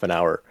for half an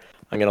hour.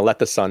 I'm going to let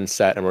the sun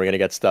set, and we're going to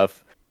get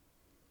stuff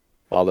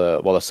while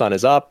the sun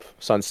is up,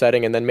 sun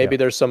setting, and then maybe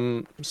there's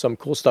some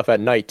cool stuff at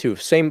night too.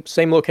 Same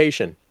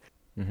location.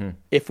 Mm-hmm.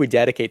 If we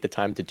dedicate the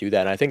time to do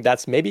that, and I think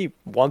that's maybe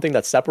one thing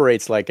that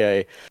separates like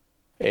a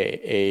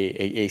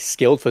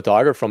skilled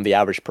photographer from the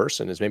average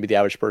person, is maybe the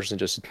average person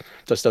just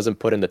doesn't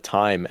put in the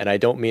time. And I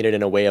don't mean it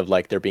in a way of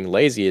like they're being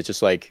lazy. It's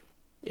just like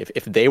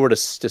if they were to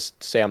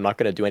just say, I'm not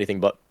going to do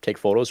anything but take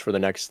photos for the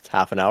next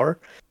half an hour,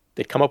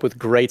 they'd come up with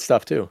great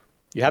stuff too.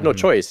 You have no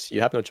choice.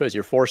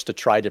 You're forced to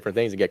try different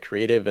things and get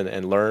creative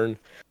and learn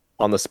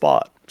on the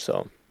spot.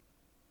 So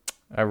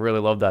I really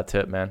love that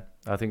tip, man.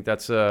 I think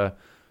that's a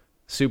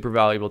super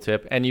valuable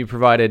tip. And you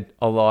provided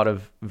a lot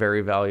of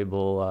very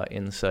valuable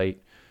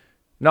insight,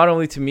 not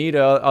only to me,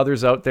 to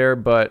others out there,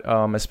 but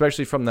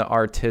especially from the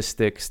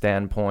artistic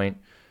standpoint,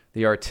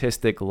 the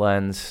artistic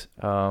lens.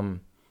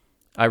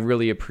 I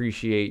really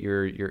appreciate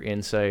your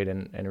insight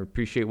and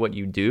appreciate what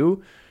you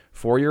do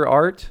for your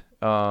art,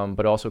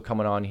 but also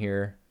coming on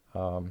here,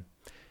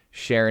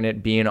 sharing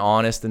it, being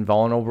honest and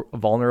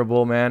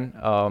vulnerable,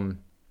 man.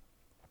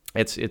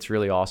 It's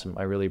really awesome.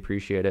 I really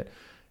appreciate it.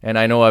 And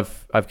I know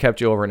I've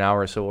kept you over an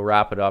hour, so we'll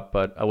wrap it up,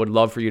 but I would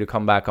love for you to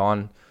come back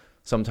on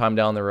sometime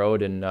down the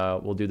road, and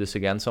we'll do this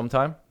again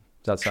sometime.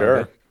 Does that sound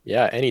sure? Good?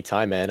 Yeah,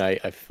 anytime, man. I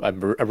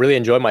really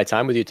enjoyed my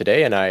time with you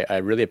today, and I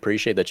really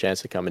appreciate the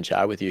chance to come and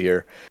chat with you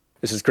here.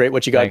 This is great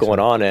what you got going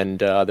on, and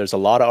there's a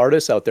lot of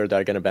artists out there that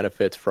are going to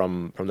benefit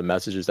from the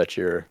messages that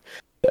you're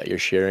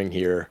sharing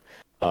here.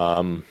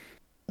 I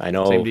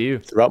know Same to you.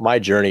 Throughout my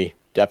journey,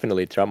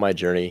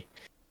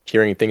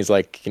 hearing things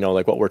like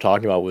like what we're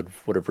talking about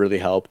would have really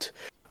helped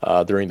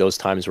during those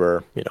times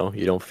where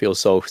you don't feel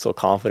so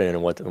confident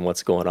in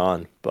what's going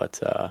on. But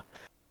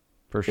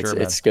for sure,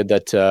 it's good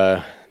that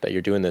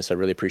you're doing this. I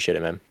really appreciate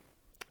it, man.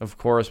 Of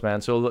course,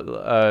 man.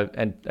 So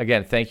and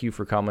again, thank you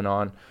for coming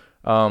on.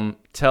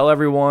 Tell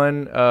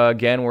everyone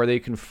again where they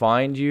can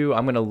find you.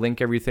 I'm going to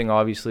link everything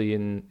obviously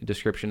in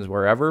descriptions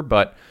wherever,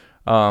 but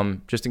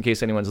just in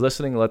case anyone's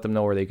listening, let them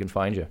know where they can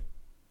find you.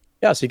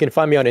 Yeah, so you can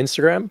find me on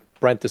Instagram,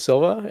 Brent De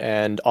Silva,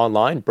 and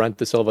online,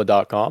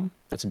 brentdesilva.com.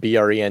 That's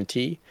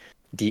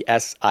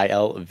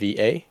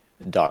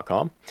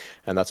BrentDesilva.com,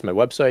 and that's my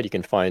website. You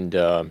can find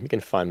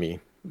me.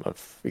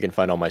 You can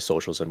find all my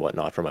socials and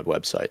whatnot from my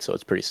website. So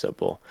it's pretty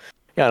simple.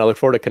 Yeah, and I look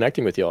forward to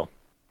connecting with y'all.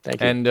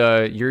 Thank you. And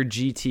you're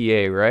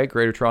GTA, right?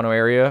 Greater Toronto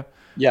Area.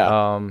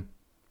 Yeah.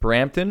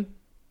 Brampton.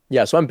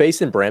 Yeah, so I'm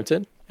based in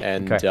Brampton,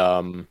 and I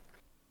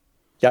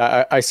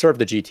serve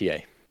the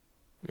GTA.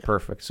 Yeah.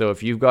 Perfect. So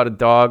if you've got a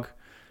dog,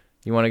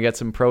 you want to get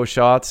some pro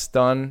shots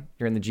done,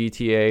 you're in the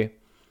GTA.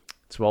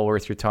 It's well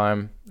worth your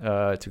time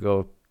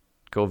to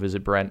go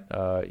visit Brent.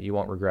 You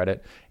won't regret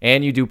it.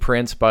 And you do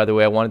prints, by the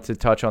way. I wanted to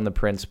touch on the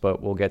prints,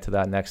 but we'll get to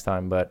that next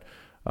time. But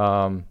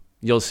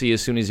you'll see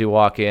as soon as you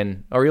walk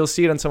in, or you'll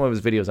see it on some of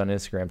his videos on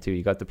Instagram too.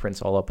 You got the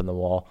prints all up on the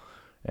wall,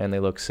 and they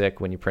look sick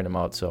when you print them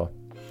out. So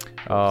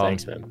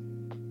thanks, man.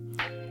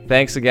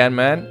 Thanks again,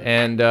 man.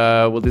 And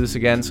we'll do this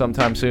again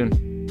sometime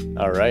soon.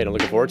 All right. I'm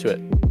looking forward to it.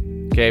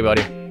 Okay,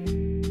 buddy.